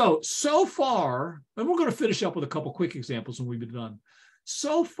 So far, and we're going to finish up with a couple quick examples when we've been done.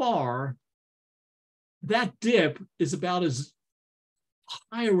 So far, that dip is about as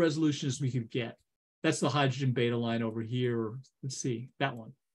high a resolution as we could get. That's the hydrogen beta line over here. Let's see, that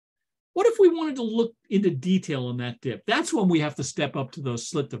one. What if we wanted to look into detail on that dip? That's when we have to step up to those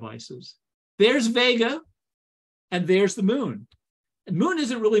slit devices. There's Vega, and there's the moon. The moon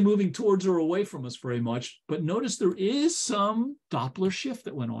isn't really moving towards or away from us very much, but notice there is some Doppler shift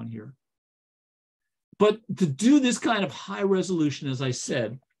that went on here. But to do this kind of high resolution, as I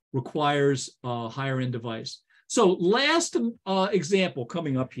said, requires a higher end device. So last example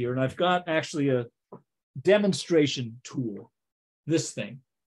coming up here, and I've got actually a demonstration tool, this thing.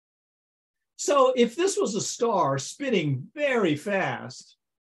 So if this was a star spinning very fast,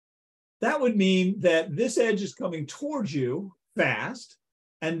 that would mean that this edge is coming towards you fast,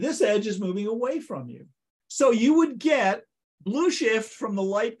 and this edge is moving away from you. So you would get blue shift from the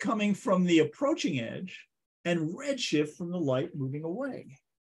light coming from the approaching edge and red shift from the light moving away.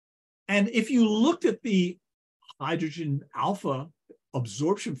 And if you looked at the hydrogen alpha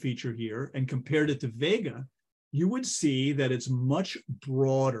absorption feature here and compared it to Vega, you would see that it's much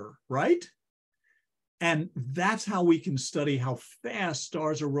broader, right? And that's how we can study how fast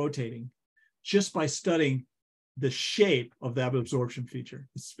stars are rotating, just by studying the shape of that absorption feature.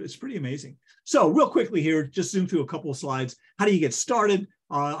 It's pretty amazing. So real quickly here, just zoom through a couple of slides. How do you get started?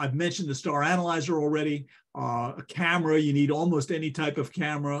 I've mentioned the star analyzer already. A camera, you need almost any type of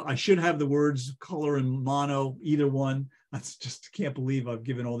camera. I should have the words color and mono, either one. That's just, can't believe I've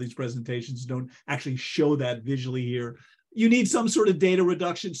given all these presentations, don't actually show that visually here. You need some sort of data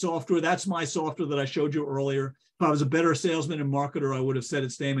reduction software. That's my software that I showed you earlier. If I was a better salesman and marketer, I would have said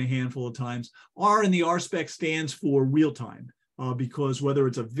it's name a handful of times. R in the RSpec stands for real time, because whether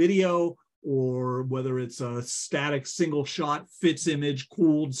it's a video or whether it's a static single shot, fits image,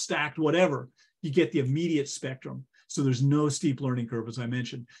 cooled, stacked, whatever, you get the immediate spectrum. So there's no steep learning curve, as I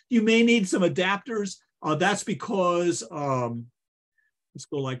mentioned. You may need some adapters. That's because, let's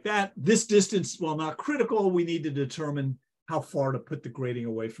go like that. This distance, while not critical, we need to determine how far to put the grating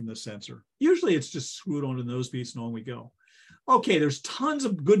away from the sensor. Usually it's just screwed onto the nose piece and on we go. Okay, there's tons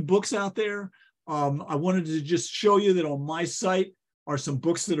of good books out there. I wanted to just show you that on my site are some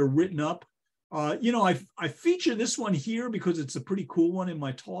books that are written up. You know, I feature this one here because it's a pretty cool one in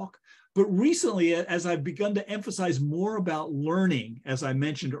my talk. But recently, as I've begun to emphasize more about learning, as I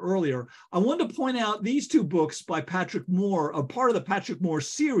mentioned earlier, I wanted to point out these two books by Patrick Moore, a part of the Patrick Moore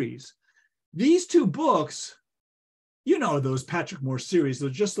series. These two books, you know, those Patrick Moore series, they're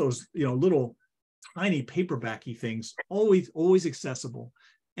just those, you know, little tiny paperbacky things, always accessible.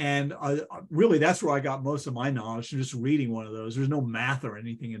 And really, that's where I got most of my knowledge, from just reading one of those. There's no math or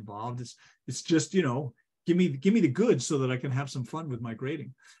anything involved. It's just, you know, give me the goods so that I can have some fun with my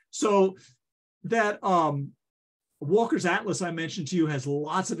grading. So that Walker's Atlas I mentioned to you has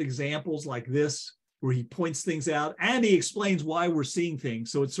lots of examples like this, where he points things out and he explains why we're seeing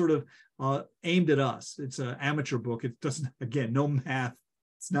things. So it's sort of aimed at us. It's an amateur book. It doesn't, again, no math.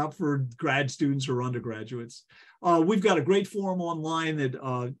 It's not for grad students or undergraduates. We've got a great forum online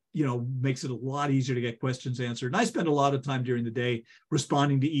that, you know, makes it a lot easier to get questions answered. And I spend a lot of time during the day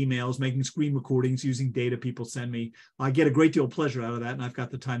responding to emails, making screen recordings, using data people send me. I get a great deal of pleasure out of that, and I've got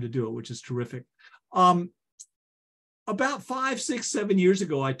the time to do it, which is terrific. About 5, 6, 7 years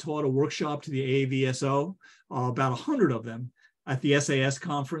ago, I taught a workshop to the AAVSO, about 100 of them at the SAS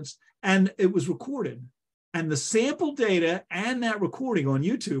conference, and it was recorded. And the sample data and that recording on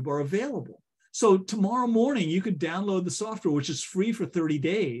YouTube are available. So tomorrow morning, you could download the software, which is free for 30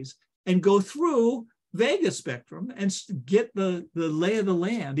 days, and go through Vega spectrum and get the lay of the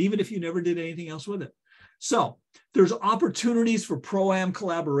land, even if you never did anything else with it. So there's opportunities for pro-am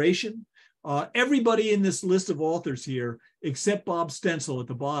collaboration. Everybody in this list of authors here, except Bob Stencil at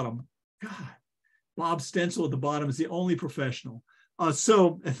the bottom. God, Bob Stencil at the bottom is the only professional.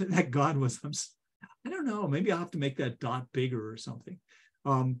 So that God was, I don't know, maybe I'll have to make that dot bigger or something.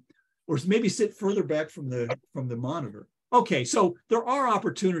 Or maybe sit further back from the monitor. Okay, so there are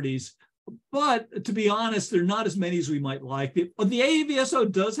opportunities, but to be honest, there are not as many as we might like. The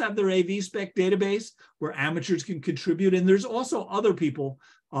AAVSO does have their AV spec database where amateurs can contribute, and there's also other people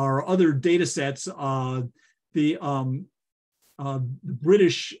or other data sets. The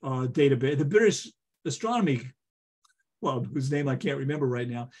British database, the British Astronomy, well, whose name I can't remember right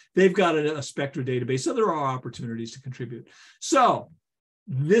now, they've got a Spectra database, so there are opportunities to contribute. So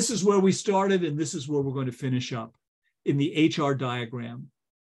this is where we started, and this is where we're going to finish up in the HR diagram.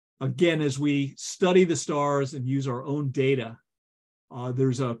 Again, as we study the stars and use our own data,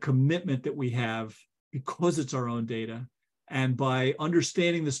 there's a commitment that we have because it's our own data. And by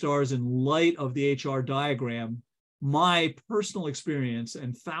understanding the stars in light of the HR diagram, my personal experience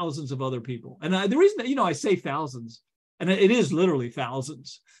and thousands of other people, and the reason that, I say thousands, and it is literally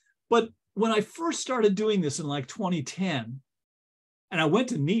thousands, but when I first started doing this in like 2010, and I went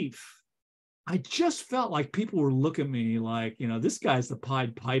to NEAF, I just felt like people were looking at me like, this guy's the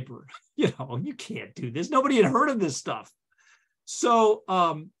Pied Piper. You can't do this. Nobody had heard of this stuff. So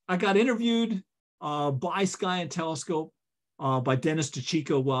I got interviewed by Sky and Telescope, by Dennis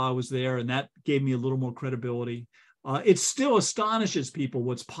DeChico while I was there, and that gave me a little more credibility. It still astonishes people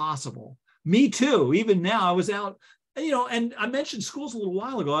what's possible. Me too. Even now, I was out, and I mentioned schools a little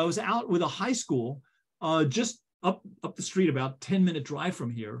while ago. I was out with a high school just up the street, about 10-minute drive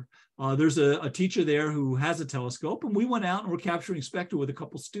from here. There's a teacher there who has a telescope, and we went out and we're capturing spectra with a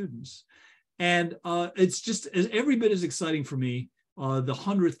couple students. And it's just every bit as exciting for me the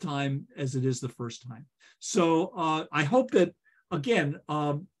 100th time as it is the first time. So I hope that, again,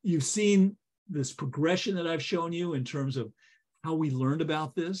 you've seen this progression that I've shown you in terms of how we learned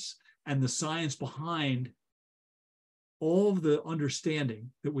about this and the science behind all of the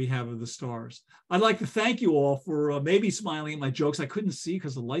understanding that we have of the stars. I'd like to thank you all for maybe smiling at my jokes. I couldn't see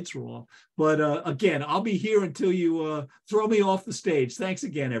because the lights were off. But again, I'll be here until you throw me off the stage. Thanks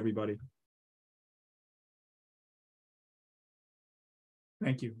again, everybody.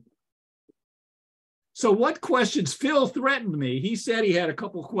 Thank you. So what questions? Phil threatened me. He said he had a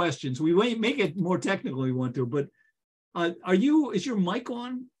couple questions. We might make it more technical if we want to, but is your mic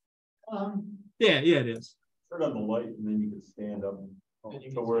on? Yeah, it is. Turn on the light and then you could stand up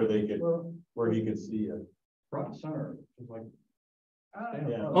to where he could see it. Front center, just like.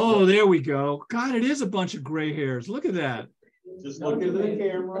 Yeah. Oh, there we go. God, it is a bunch of gray hairs. Look at that. Just look at the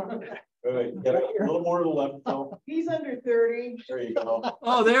camera. All right, get a little more to the left. Phil. He's under 30. There you go.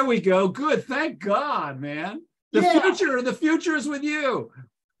 Oh, there we go. Good. Thank God, man. The future is with you.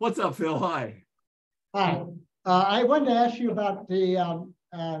 What's up, Phil? Hi. Hi. I wanted to ask you about the, I'm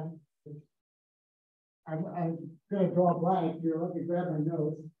going to draw a blank here. Let me grab my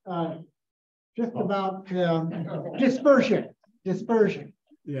notes. Just about dispersion.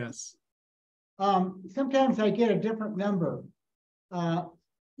 Yes. Sometimes I get a different number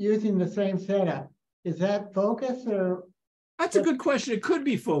using the same setup. Is that focus or? That's a good question. It could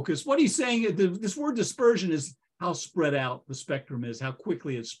be focus. What he's saying, this word dispersion is how spread out the spectrum is, how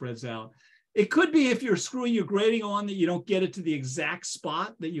quickly it spreads out. It could be if you're screwing your grating on that you don't get it to the exact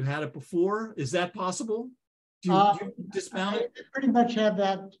spot that you had it before. Is that possible? Do you dismount it? I pretty much have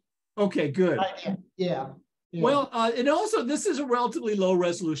that. Okay, good. Yeah. Well, and also this is a relatively low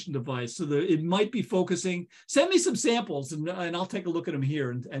resolution device, so it might be focusing. Send me some samples and I'll take a look at them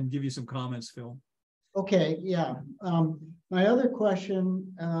here and give you some comments, Phil. Okay, yeah. My other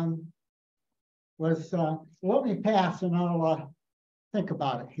question was, let me pass and I'll think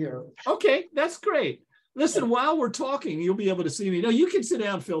about it here. Okay, that's great. Listen, while we're talking, you'll be able to see me. No, you can sit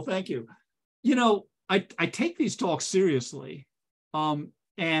down, Phil. Thank you. I take these talks seriously.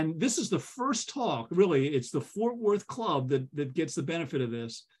 And this is the first talk, really, it's the Fort Worth Club that gets the benefit of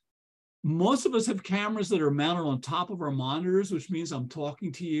this. Most of us have cameras that are mounted on top of our monitors, which means I'm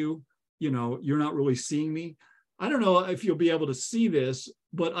talking to you, you're not really seeing me. I don't know if you'll be able to see this,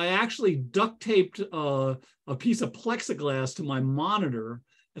 but I actually duct taped a piece of plexiglass to my monitor.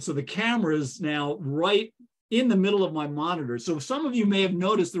 And so the camera is now right in the middle of my monitor. So some of you may have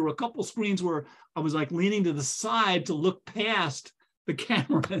noticed there were a couple screens where I was like leaning to the side to look past the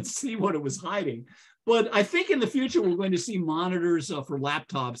camera and see what it was hiding. But I think in the future, we're going to see monitors for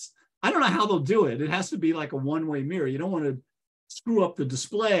laptops. I don't know how they'll do it. It has to be like a one-way mirror. You don't want to screw up the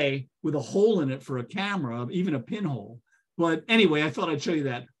display with a hole in it for a camera, even a pinhole. But anyway, I thought I'd show you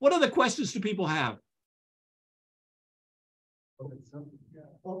that. What other questions do people have?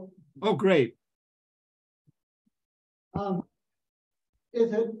 Oh, great.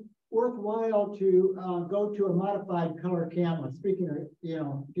 Is it worthwhile to go to a modified color camera? Speaking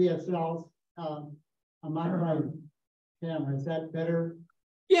of, DSLs, a modified camera, is that better?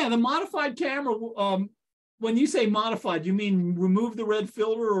 Yeah, the modified camera, when you say modified, you mean remove the red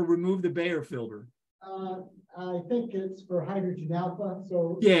filter or remove the Bayer filter? I think it's for hydrogen alpha.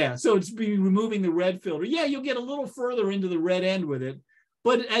 So yeah, so it's be removing the red filter. Yeah, you'll get a little further into the red end with it.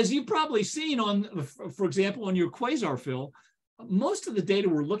 But as you've probably seen on, for example, on your quasar, Phil, most of the data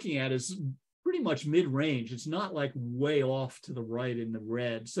we're looking at is pretty much mid-range. It's not like way off to the right in the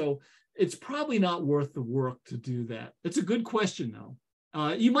red. So it's probably not worth the work to do that. It's a good question, though.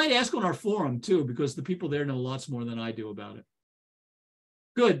 You might ask on our forum, too, because the people there know lots more than I do about it.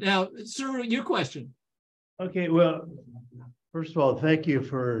 Good. Now, sir, your question. Okay, well, first of all, thank you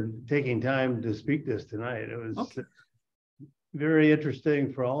for taking time to speak this tonight. It was very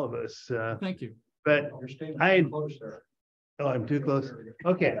interesting for all of us. Thank you. But You're staying I- close there. oh, I'm too close.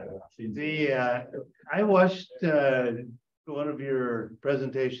 Okay. I watched one of your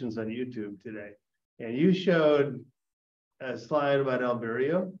presentations on YouTube today, and you showed a slide about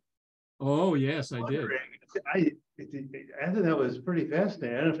Alberio. Oh, yes, I did. I thought that was pretty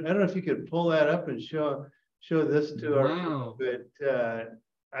fascinating. I don't know if you could pull that up and show this to Wow. but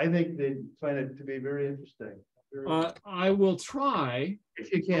I think they find it to be very interesting. I will try.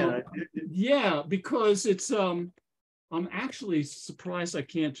 If you can. Yeah, because it's I'm actually surprised I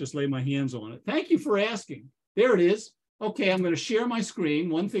can't just lay my hands on it. Thank you for asking. There it is. Okay, I'm going to share my screen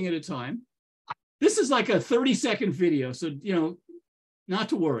one thing at a time. This is like a 30-second video, so not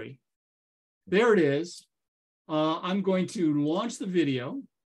to worry. There it is. I'm going to launch the video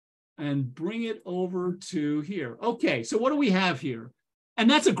and bring it over to here. Okay, so what do we have here? And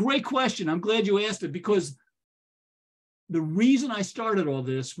that's a great question. I'm glad you asked it, because the reason I started all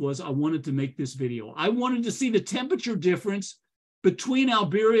this was I wanted to make this video. I wanted to see the temperature difference between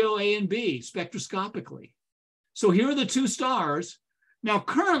Alberio A and B spectroscopically. So here are the two stars. Now,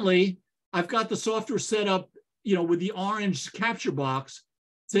 currently, I've got the software set up, with the orange capture box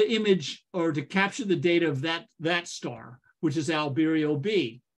to image or to capture the data of that star, which is Alberio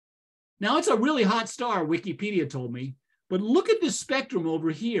B. Now, it's a really hot star, Wikipedia told me, but look at this spectrum over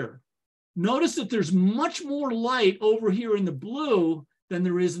here. Notice that there's much more light over here in the blue than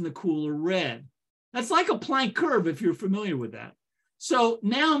there is in the cooler red. That's like a Planck curve, if you're familiar with that. So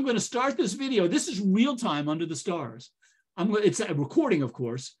now I'm going to start this video. This is real time under the stars. It's a recording, of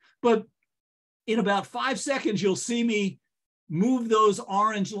course, but in about 5 seconds, you'll see me move those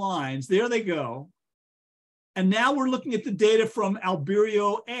orange lines. There they go. And now we're looking at the data from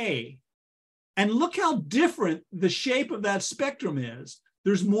Alberio A. And look how different the shape of that spectrum is.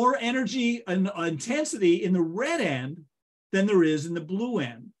 There's more energy and intensity in the red end than there is in the blue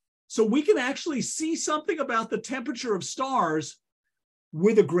end. So we can actually see something about the temperature of stars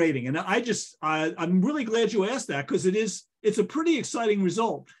with a grating. And I'm really glad you asked that, because it's a pretty exciting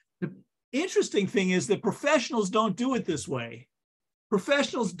result. The interesting thing is that professionals don't do it this way.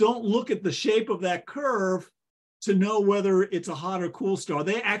 Professionals don't look at the shape of that curve to know whether it's a hot or cool star.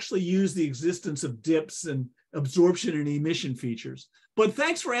 They actually use the existence of dips and absorption and emission features. But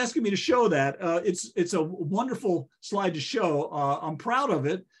thanks for asking me to show that. It's a wonderful slide to show. I'm proud of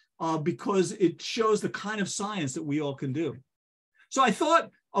it because it shows the kind of science that we all can do. So I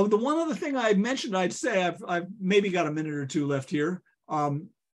thought of the one other thing I mentioned, I'd say, I've maybe got a minute or two left here.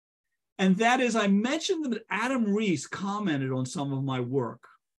 And that is, I mentioned that Adam Rees commented on some of my work.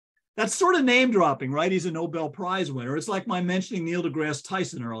 That's sort of name dropping, right? He's a Nobel Prize winner. It's like my mentioning Neil deGrasse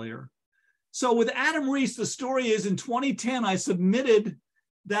Tyson earlier. So with Adam Rees, the story is in 2010, I submitted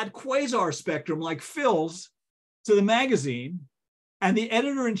that quasar spectrum, like Phil's, to the magazine. And the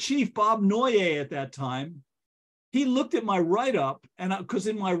editor-in-chief, Bob Noyer, at that time, he looked at my write-up, and because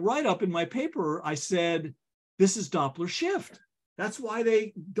in my write-up in my paper, I said, this is Doppler shift. That's why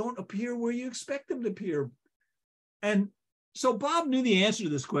they don't appear where you expect them to appear. And so Bob knew the answer to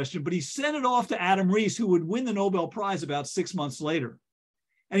this question, but he sent it off to Adam Rees, who would win the Nobel Prize about 6 months later.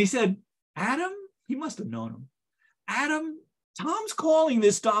 And he said, Adam, he must have known him. Adam, Tom's calling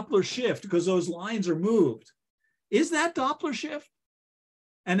this Doppler shift because those lines are moved. Is that Doppler shift?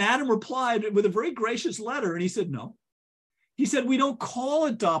 And Adam replied with a very gracious letter, and he said, no. He said, we don't call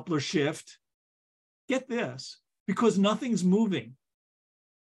it Doppler shift, get this, because nothing's moving.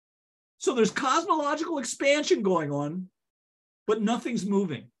 So there's cosmological expansion going on, but nothing's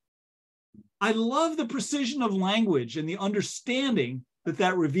moving. I love the precision of language and the understanding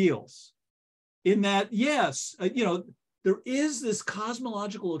that reveals. In that, yes, there is this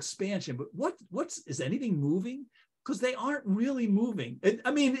cosmological expansion, but is anything moving? Because they aren't really moving.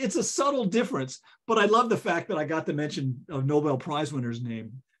 It's a subtle difference, but I love the fact that I got to mention a Nobel Prize winner's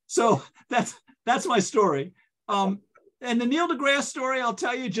name. So that's my story. And the Neil deGrasse story, I'll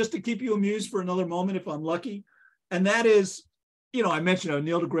tell you just to keep you amused for another moment if I'm lucky. And that is, I mentioned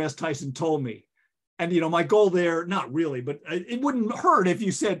Neil deGrasse Tyson told me. And, my goal there, not really, but it wouldn't hurt if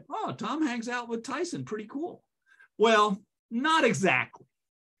you said, oh, Tom hangs out with Tyson, pretty cool. Well, not exactly.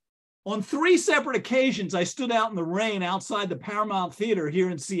 On 3 separate occasions, I stood out in the rain outside the Paramount Theater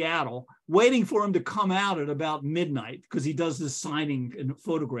here in Seattle, waiting for him to come out at about midnight, because he does this signing and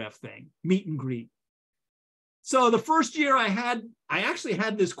photograph thing, meet and greet. So the first year I actually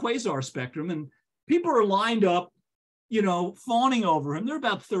had this quasar spectrum, and people are lined up, fawning over him. There are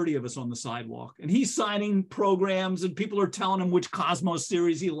about 30 of us on the sidewalk, and he's signing programs, and people are telling him which Cosmos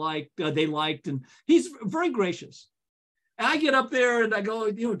series they liked, and he's very gracious. I get up there and I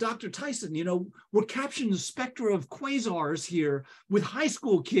go, Dr. Tyson, we're capturing the spectra of quasars here with high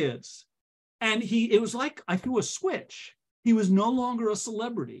school kids. And it was like I threw a switch. He was no longer a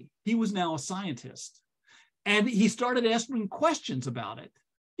celebrity. He was now a scientist. And he started asking questions about it.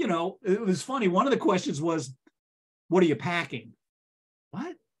 It was funny. One of the questions was, what are you packing?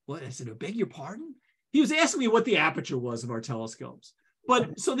 What? I said, I beg your pardon? He was asking me what the aperture was of our telescopes.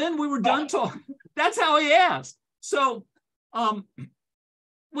 But so then we were done talking. That's how he asked. So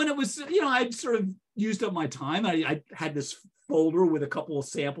when it was, I'd sort of used up my time. I had this folder with a couple of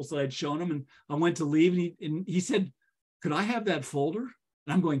samples that I'd shown him, and I went to leave, and he said, could I have that folder?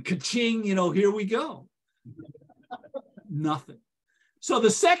 And I'm going, ka-ching, here we go. Nothing. So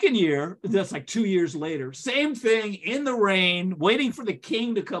the second year, that's like 2 years later, same thing, in the rain, waiting for the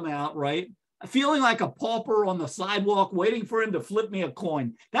king to come out, right? Feeling like a pauper on the sidewalk, waiting for him to flip me a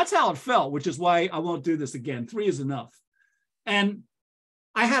coin. That's how it felt, which is why I won't do this again. 3 is enough. And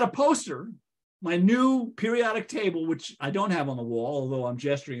I had a poster, my new periodic table, which I don't have on the wall, although I'm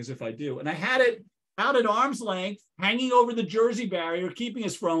gesturing as if I do. And I had it out at arm's length, hanging over the Jersey barrier, keeping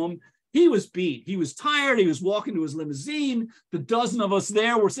us from him. He was beat. He was tired. He was walking to his limousine. The dozen of us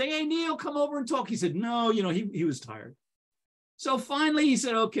there were saying, hey, Neil, come over and talk. He said, no, he was tired. So finally he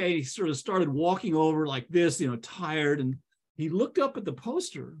said, okay, he sort of started walking over like this, tired. And he looked up at the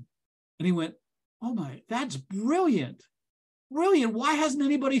poster and he went, oh my, that's brilliant. Brilliant. Why hasn't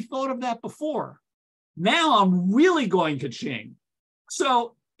anybody thought of that before? Now I'm really going ka-ching.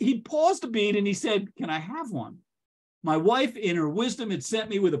 So he paused a beat and he said, can I have one? My wife, in her wisdom, had sent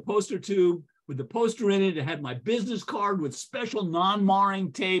me with a poster tube with the poster in it. It had my business card with special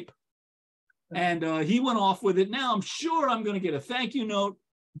non-marring tape. And he went off with it. Now I'm sure I'm going to get a thank you note.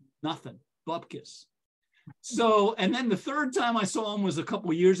 Nothing. Bupkis. So, and then the third time I saw him was a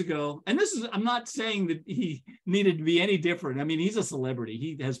couple of years ago. And I'm not saying that he needed to be any different. I mean, he's a celebrity.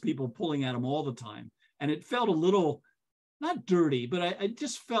 He has people pulling at him all the time. And it felt a little, not dirty, but I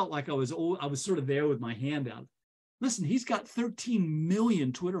just felt like I was sort of there with my hand out. Listen, he's got 13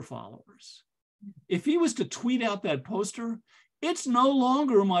 million Twitter followers. If he was to tweet out that poster, it's no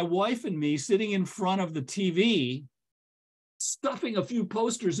longer my wife and me sitting in front of the TV, stuffing a few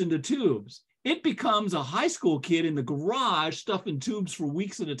posters into tubes. It becomes a high school kid in the garage stuffing tubes for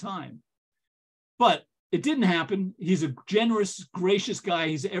weeks at a time. But it didn't happen. He's a generous, gracious guy.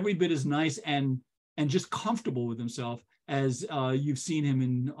 He's every bit as nice and just comfortable with himself as you've seen him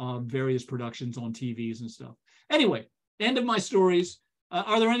in various productions on TVs and stuff. Anyway, end of my stories.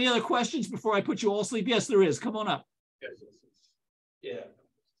 Are there any other questions before I put you all to sleep? Yes, there is. Come on up. Yes. Yeah.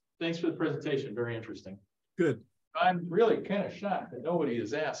 Thanks for the presentation. Very interesting. Good. I'm really kind of shocked that nobody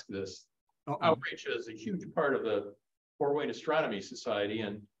has asked this. Outreach is a huge part of the Fort Wayne Astronomy Society.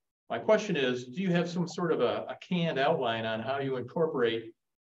 And my question is, do you have some sort of a canned outline on how you incorporate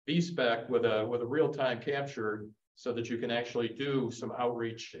VSpec with a real-time capture so that you can actually do some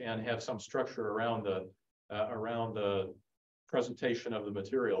outreach and have some structure around the presentation of the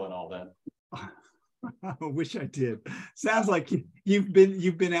material and all that? I wish I did. Sounds like you've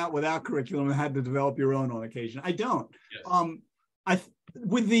been out without curriculum and had to develop your own on occasion. I don't. Yes.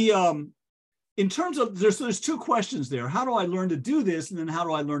 In terms of there's two questions there. How do I learn to do this, and then how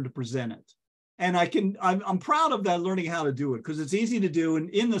do I learn to present it? And I'm proud of that, learning how to do it, because it's easy to do. And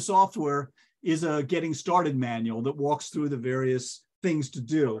in the software is a getting started manual that walks through the various things to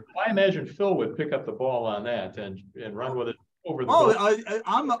do. I imagine Phil would pick up the ball on that and run with it over the.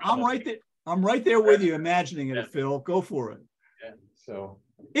 I'm right there. I'm right there with you, imagining it, Phil. Go for it. Yeah, so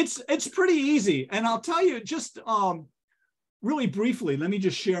it's pretty easy, and I'll tell you just really briefly. Let me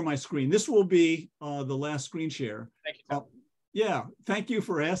just share my screen. This will be the last screen share. Thank you, Tom. Yeah, thank you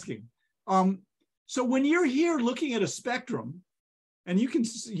for asking. So when you're here looking at a spectrum, and you can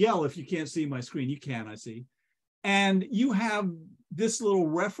yell if you can't see my screen. You can, I see, and you have this little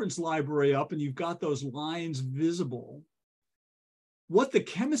reference library up, and you've got those lines visible. What the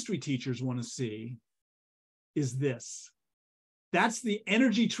chemistry teachers want to see is this. That's the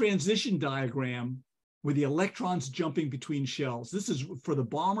energy transition diagram with the electrons jumping between shells. This is for the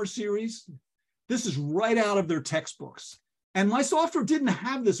Bomber series. This is right out of their textbooks. And my software didn't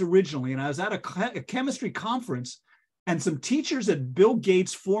have this originally. And I was at a chemistry conference, and some teachers at Bill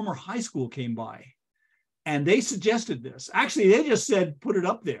Gates' former high school came by, and they suggested this. Actually, they just said, put it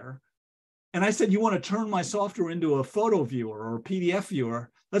up there. And I said, you want to turn my software into a photo viewer or a PDF viewer?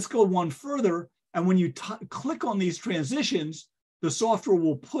 Let's go one further. And when you click on these transitions, the software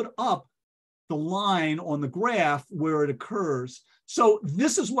will put up the line on the graph where it occurs. So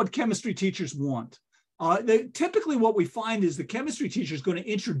this is what chemistry teachers want. Typically what we find is the chemistry teacher is going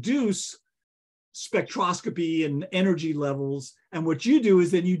to introduce spectroscopy and energy levels. And what you do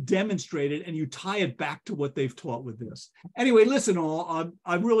is then you demonstrate it and you tie it back to what they've taught with this. Anyway, listen, all,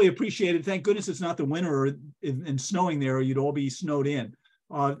 I really appreciate it. Thank goodness it's not the winter and snowing there, or you'd all be snowed in.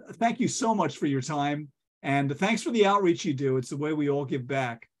 Thank you so much for your time. And thanks for the outreach you do. It's the way we all give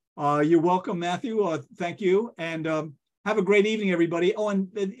back. You're welcome, Matthew. Thank you. And have a great evening, everybody. Oh, and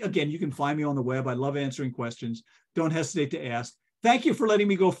again, you can find me on the web. I love answering questions. Don't hesitate to ask. Thank you for letting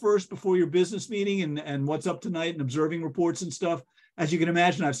me go first before your business meeting and what's up tonight and observing reports and stuff. As you can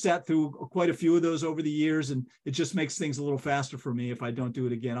imagine, I've sat through quite a few of those over the years, and it just makes things a little faster for me if I don't do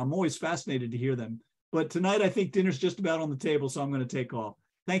it again. I'm always fascinated to hear them. But tonight, I think dinner's just about on the table, so I'm going to take off.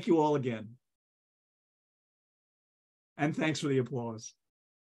 Thank you all again. And thanks for the applause.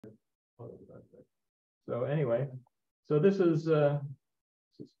 So anyway, so this is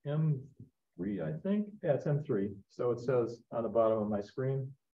M3, I think. Yeah, it's M3. So it says on the bottom of my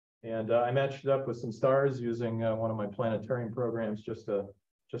screen. And I matched it up with some stars using one of my planetarium programs just to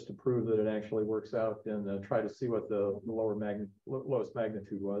prove that it actually works out and try to see what the lowest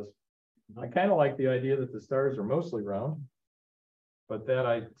magnitude was. I kind of like the idea that the stars are mostly round, but that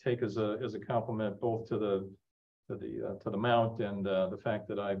I take as a compliment both to the mount and the fact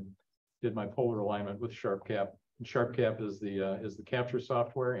that I did my polar alignment with SharpCap. And SharpCap is the capture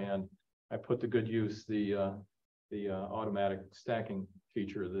software, and I put to good use the automatic stacking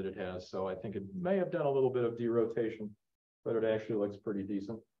feature that it has. So I think it may have done a little bit of derotation, but it actually looks pretty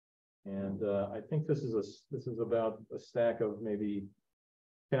decent. And I think this is about a stack of maybe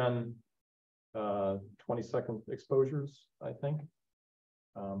 10 20-second exposures, I think.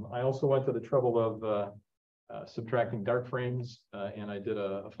 I also went to the trouble of subtracting dark frames, and I did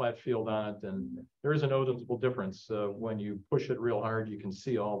a flat field on it, and there is a noticeable difference. When you push it real hard, you can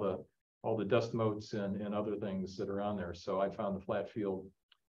see all the dust motes and other things that are on there. So I found the flat field.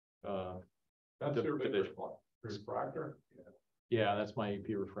 That's your refractor? Yeah, that's my EP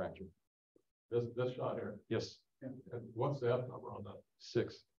refractor. This shot here. Yes. And what's the F number on that?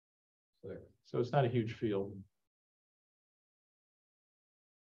 6. So it's not a huge field.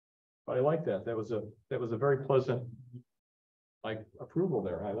 But I like that. That was a very pleasant approval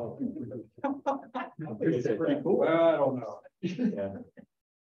there. I love it. It's pretty cool. Well, I don't know. Yeah.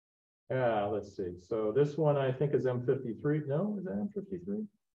 Yeah, let's see. So this one I think is M53. No, is that M53?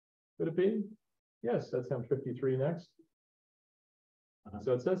 Could it be? Yes, that's M53 next.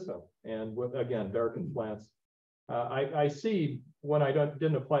 So it says so. And with, again, darkened flats. I see when I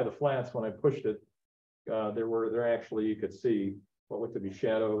didn't apply the flats, when I pushed it, there actually you could see what looked to be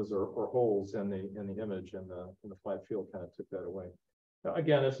shadows or holes in the image, and the flat field kind of took that away. Now,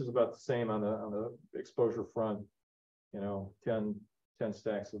 again, this is about the same on the exposure front. 10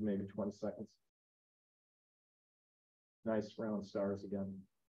 stacks of maybe 20 seconds. Nice round stars again,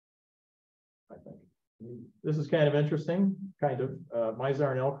 I think. This is kind of interesting,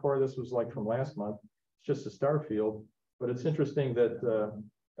 Mizar and Alcor, this was like from last month. It's just a star field, but it's interesting that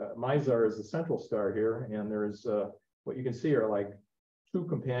Mizar is the central star here, and there's what you can see are like 2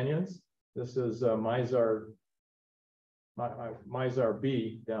 companions. This is Mizar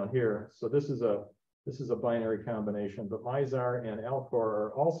B down here. So this is a binary combination, but Mizar and Alcor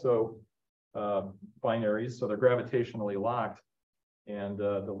are also binaries, so they're gravitationally locked. And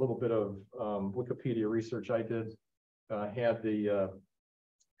the little bit of Wikipedia research I did had the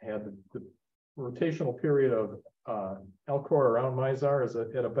rotational period of Alcor around Mizar is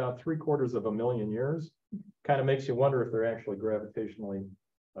at about 750,000 years. Kind of makes you wonder if they're actually gravitationally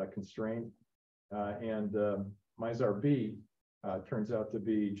constrained. And Mizar B turns out to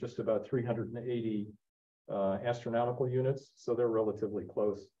be just about 380 astronomical units, so they're relatively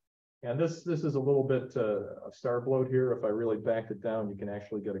close. And this is a little bit of star bloat here. If I really backed it down, you can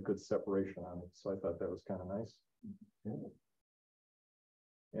actually get a good separation on it. So I thought that was kind of nice.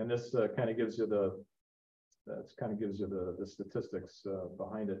 And this kind of gives you the statistics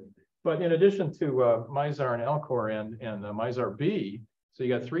behind it. But in addition to Mizar and Alcor and Mizar B, so you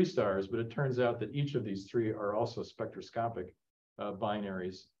got 3 stars, but it turns out that each of these 3 are also spectroscopic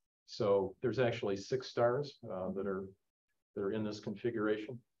binaries. So there's actually 6 stars that are in this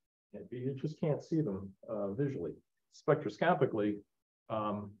configuration. And you just can't see them visually. Spectroscopically,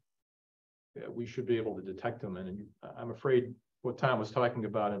 we should be able to detect them. And I'm afraid what Tom was talking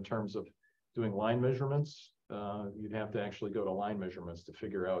about in terms of doing line measurements, you'd have to actually go to line measurements to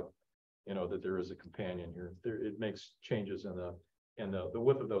figure out, that there is a companion here. It makes changes in the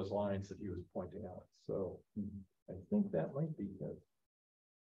width of those lines that he was pointing out. So I think that might be it.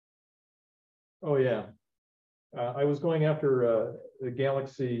 Oh yeah. I was going after the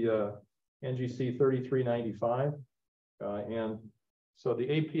Galaxy NGC 3395, and So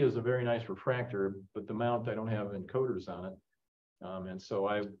the AP is a very nice refractor, but the mount, I don't have encoders on it. And so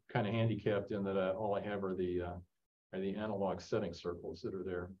I'm kind of handicapped in that all I have are the analog setting circles that are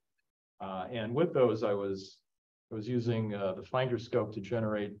there. And with those, I was using the finder scope to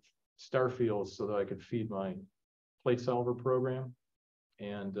generate star fields so that I could feed my plate solver program.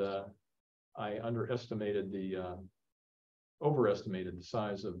 And I overestimated the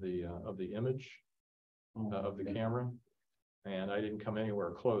size of the image of the camera. And I didn't come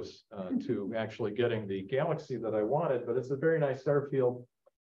anywhere close to actually getting the galaxy that I wanted, but it's a very nice star field.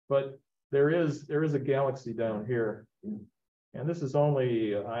 But there is a galaxy down here. And this is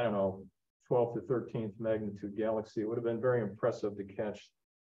only, I don't know, 12th to 13th magnitude galaxy. It would have been very impressive to catch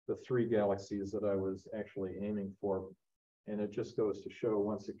the 3 galaxies that I was actually aiming for. And it just goes to show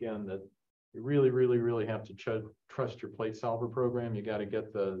once again that you really have to trust your plate solver program. You got to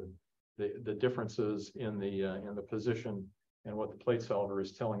get the differences in the position and what the plate solver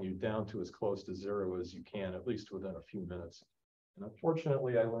is telling you down to as close to 0 as you can, at least within a few minutes. And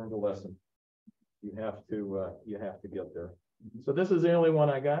unfortunately, I learned a lesson. You have to get there. So this is the only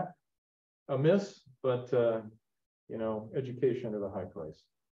one I got. A miss, but you know, education at a high price.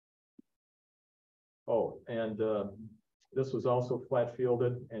 Oh, and this was also flat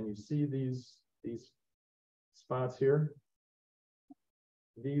fielded, and you see these spots here.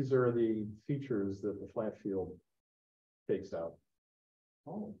 These are the features that the flat field takes out.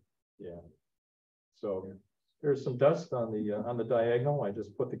 Oh, yeah. So there's some dust on the diagonal. I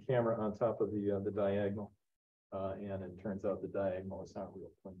just put the camera on top of the diagonal, and it turns out the diagonal is not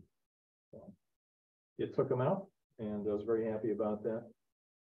real clean. So it took them out, and I was very happy about that.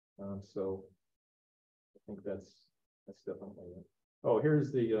 So I think that's definitely it. Oh,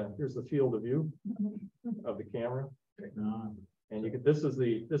 here's the field of view of the camera, and you can. This is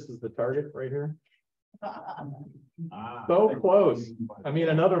the target right here. So close. I mean,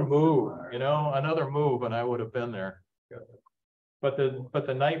 another move, you know, and I would have been there. But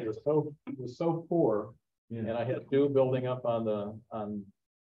the night was so poor, and I had dew building up on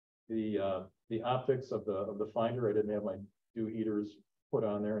the optics of the finder. I didn't have my dew heaters put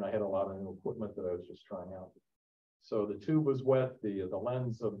on there, and I had a lot of new equipment that I was just trying out. So the tube was wet, the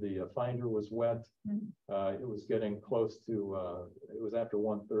lens of the finder was wet. It was getting close to, it was after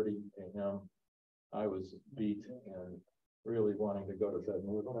 1:30 a.m. I was beat and really wanting to go to bed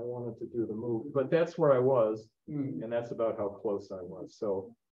more than I wanted to do the move. But that's where I was, and that's about how close I was.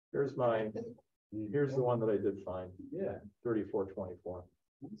 So here's the one that I did find. Yeah, 3424.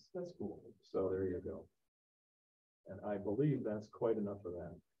 That's cool. So there you go. And I believe that's quite enough of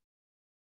that.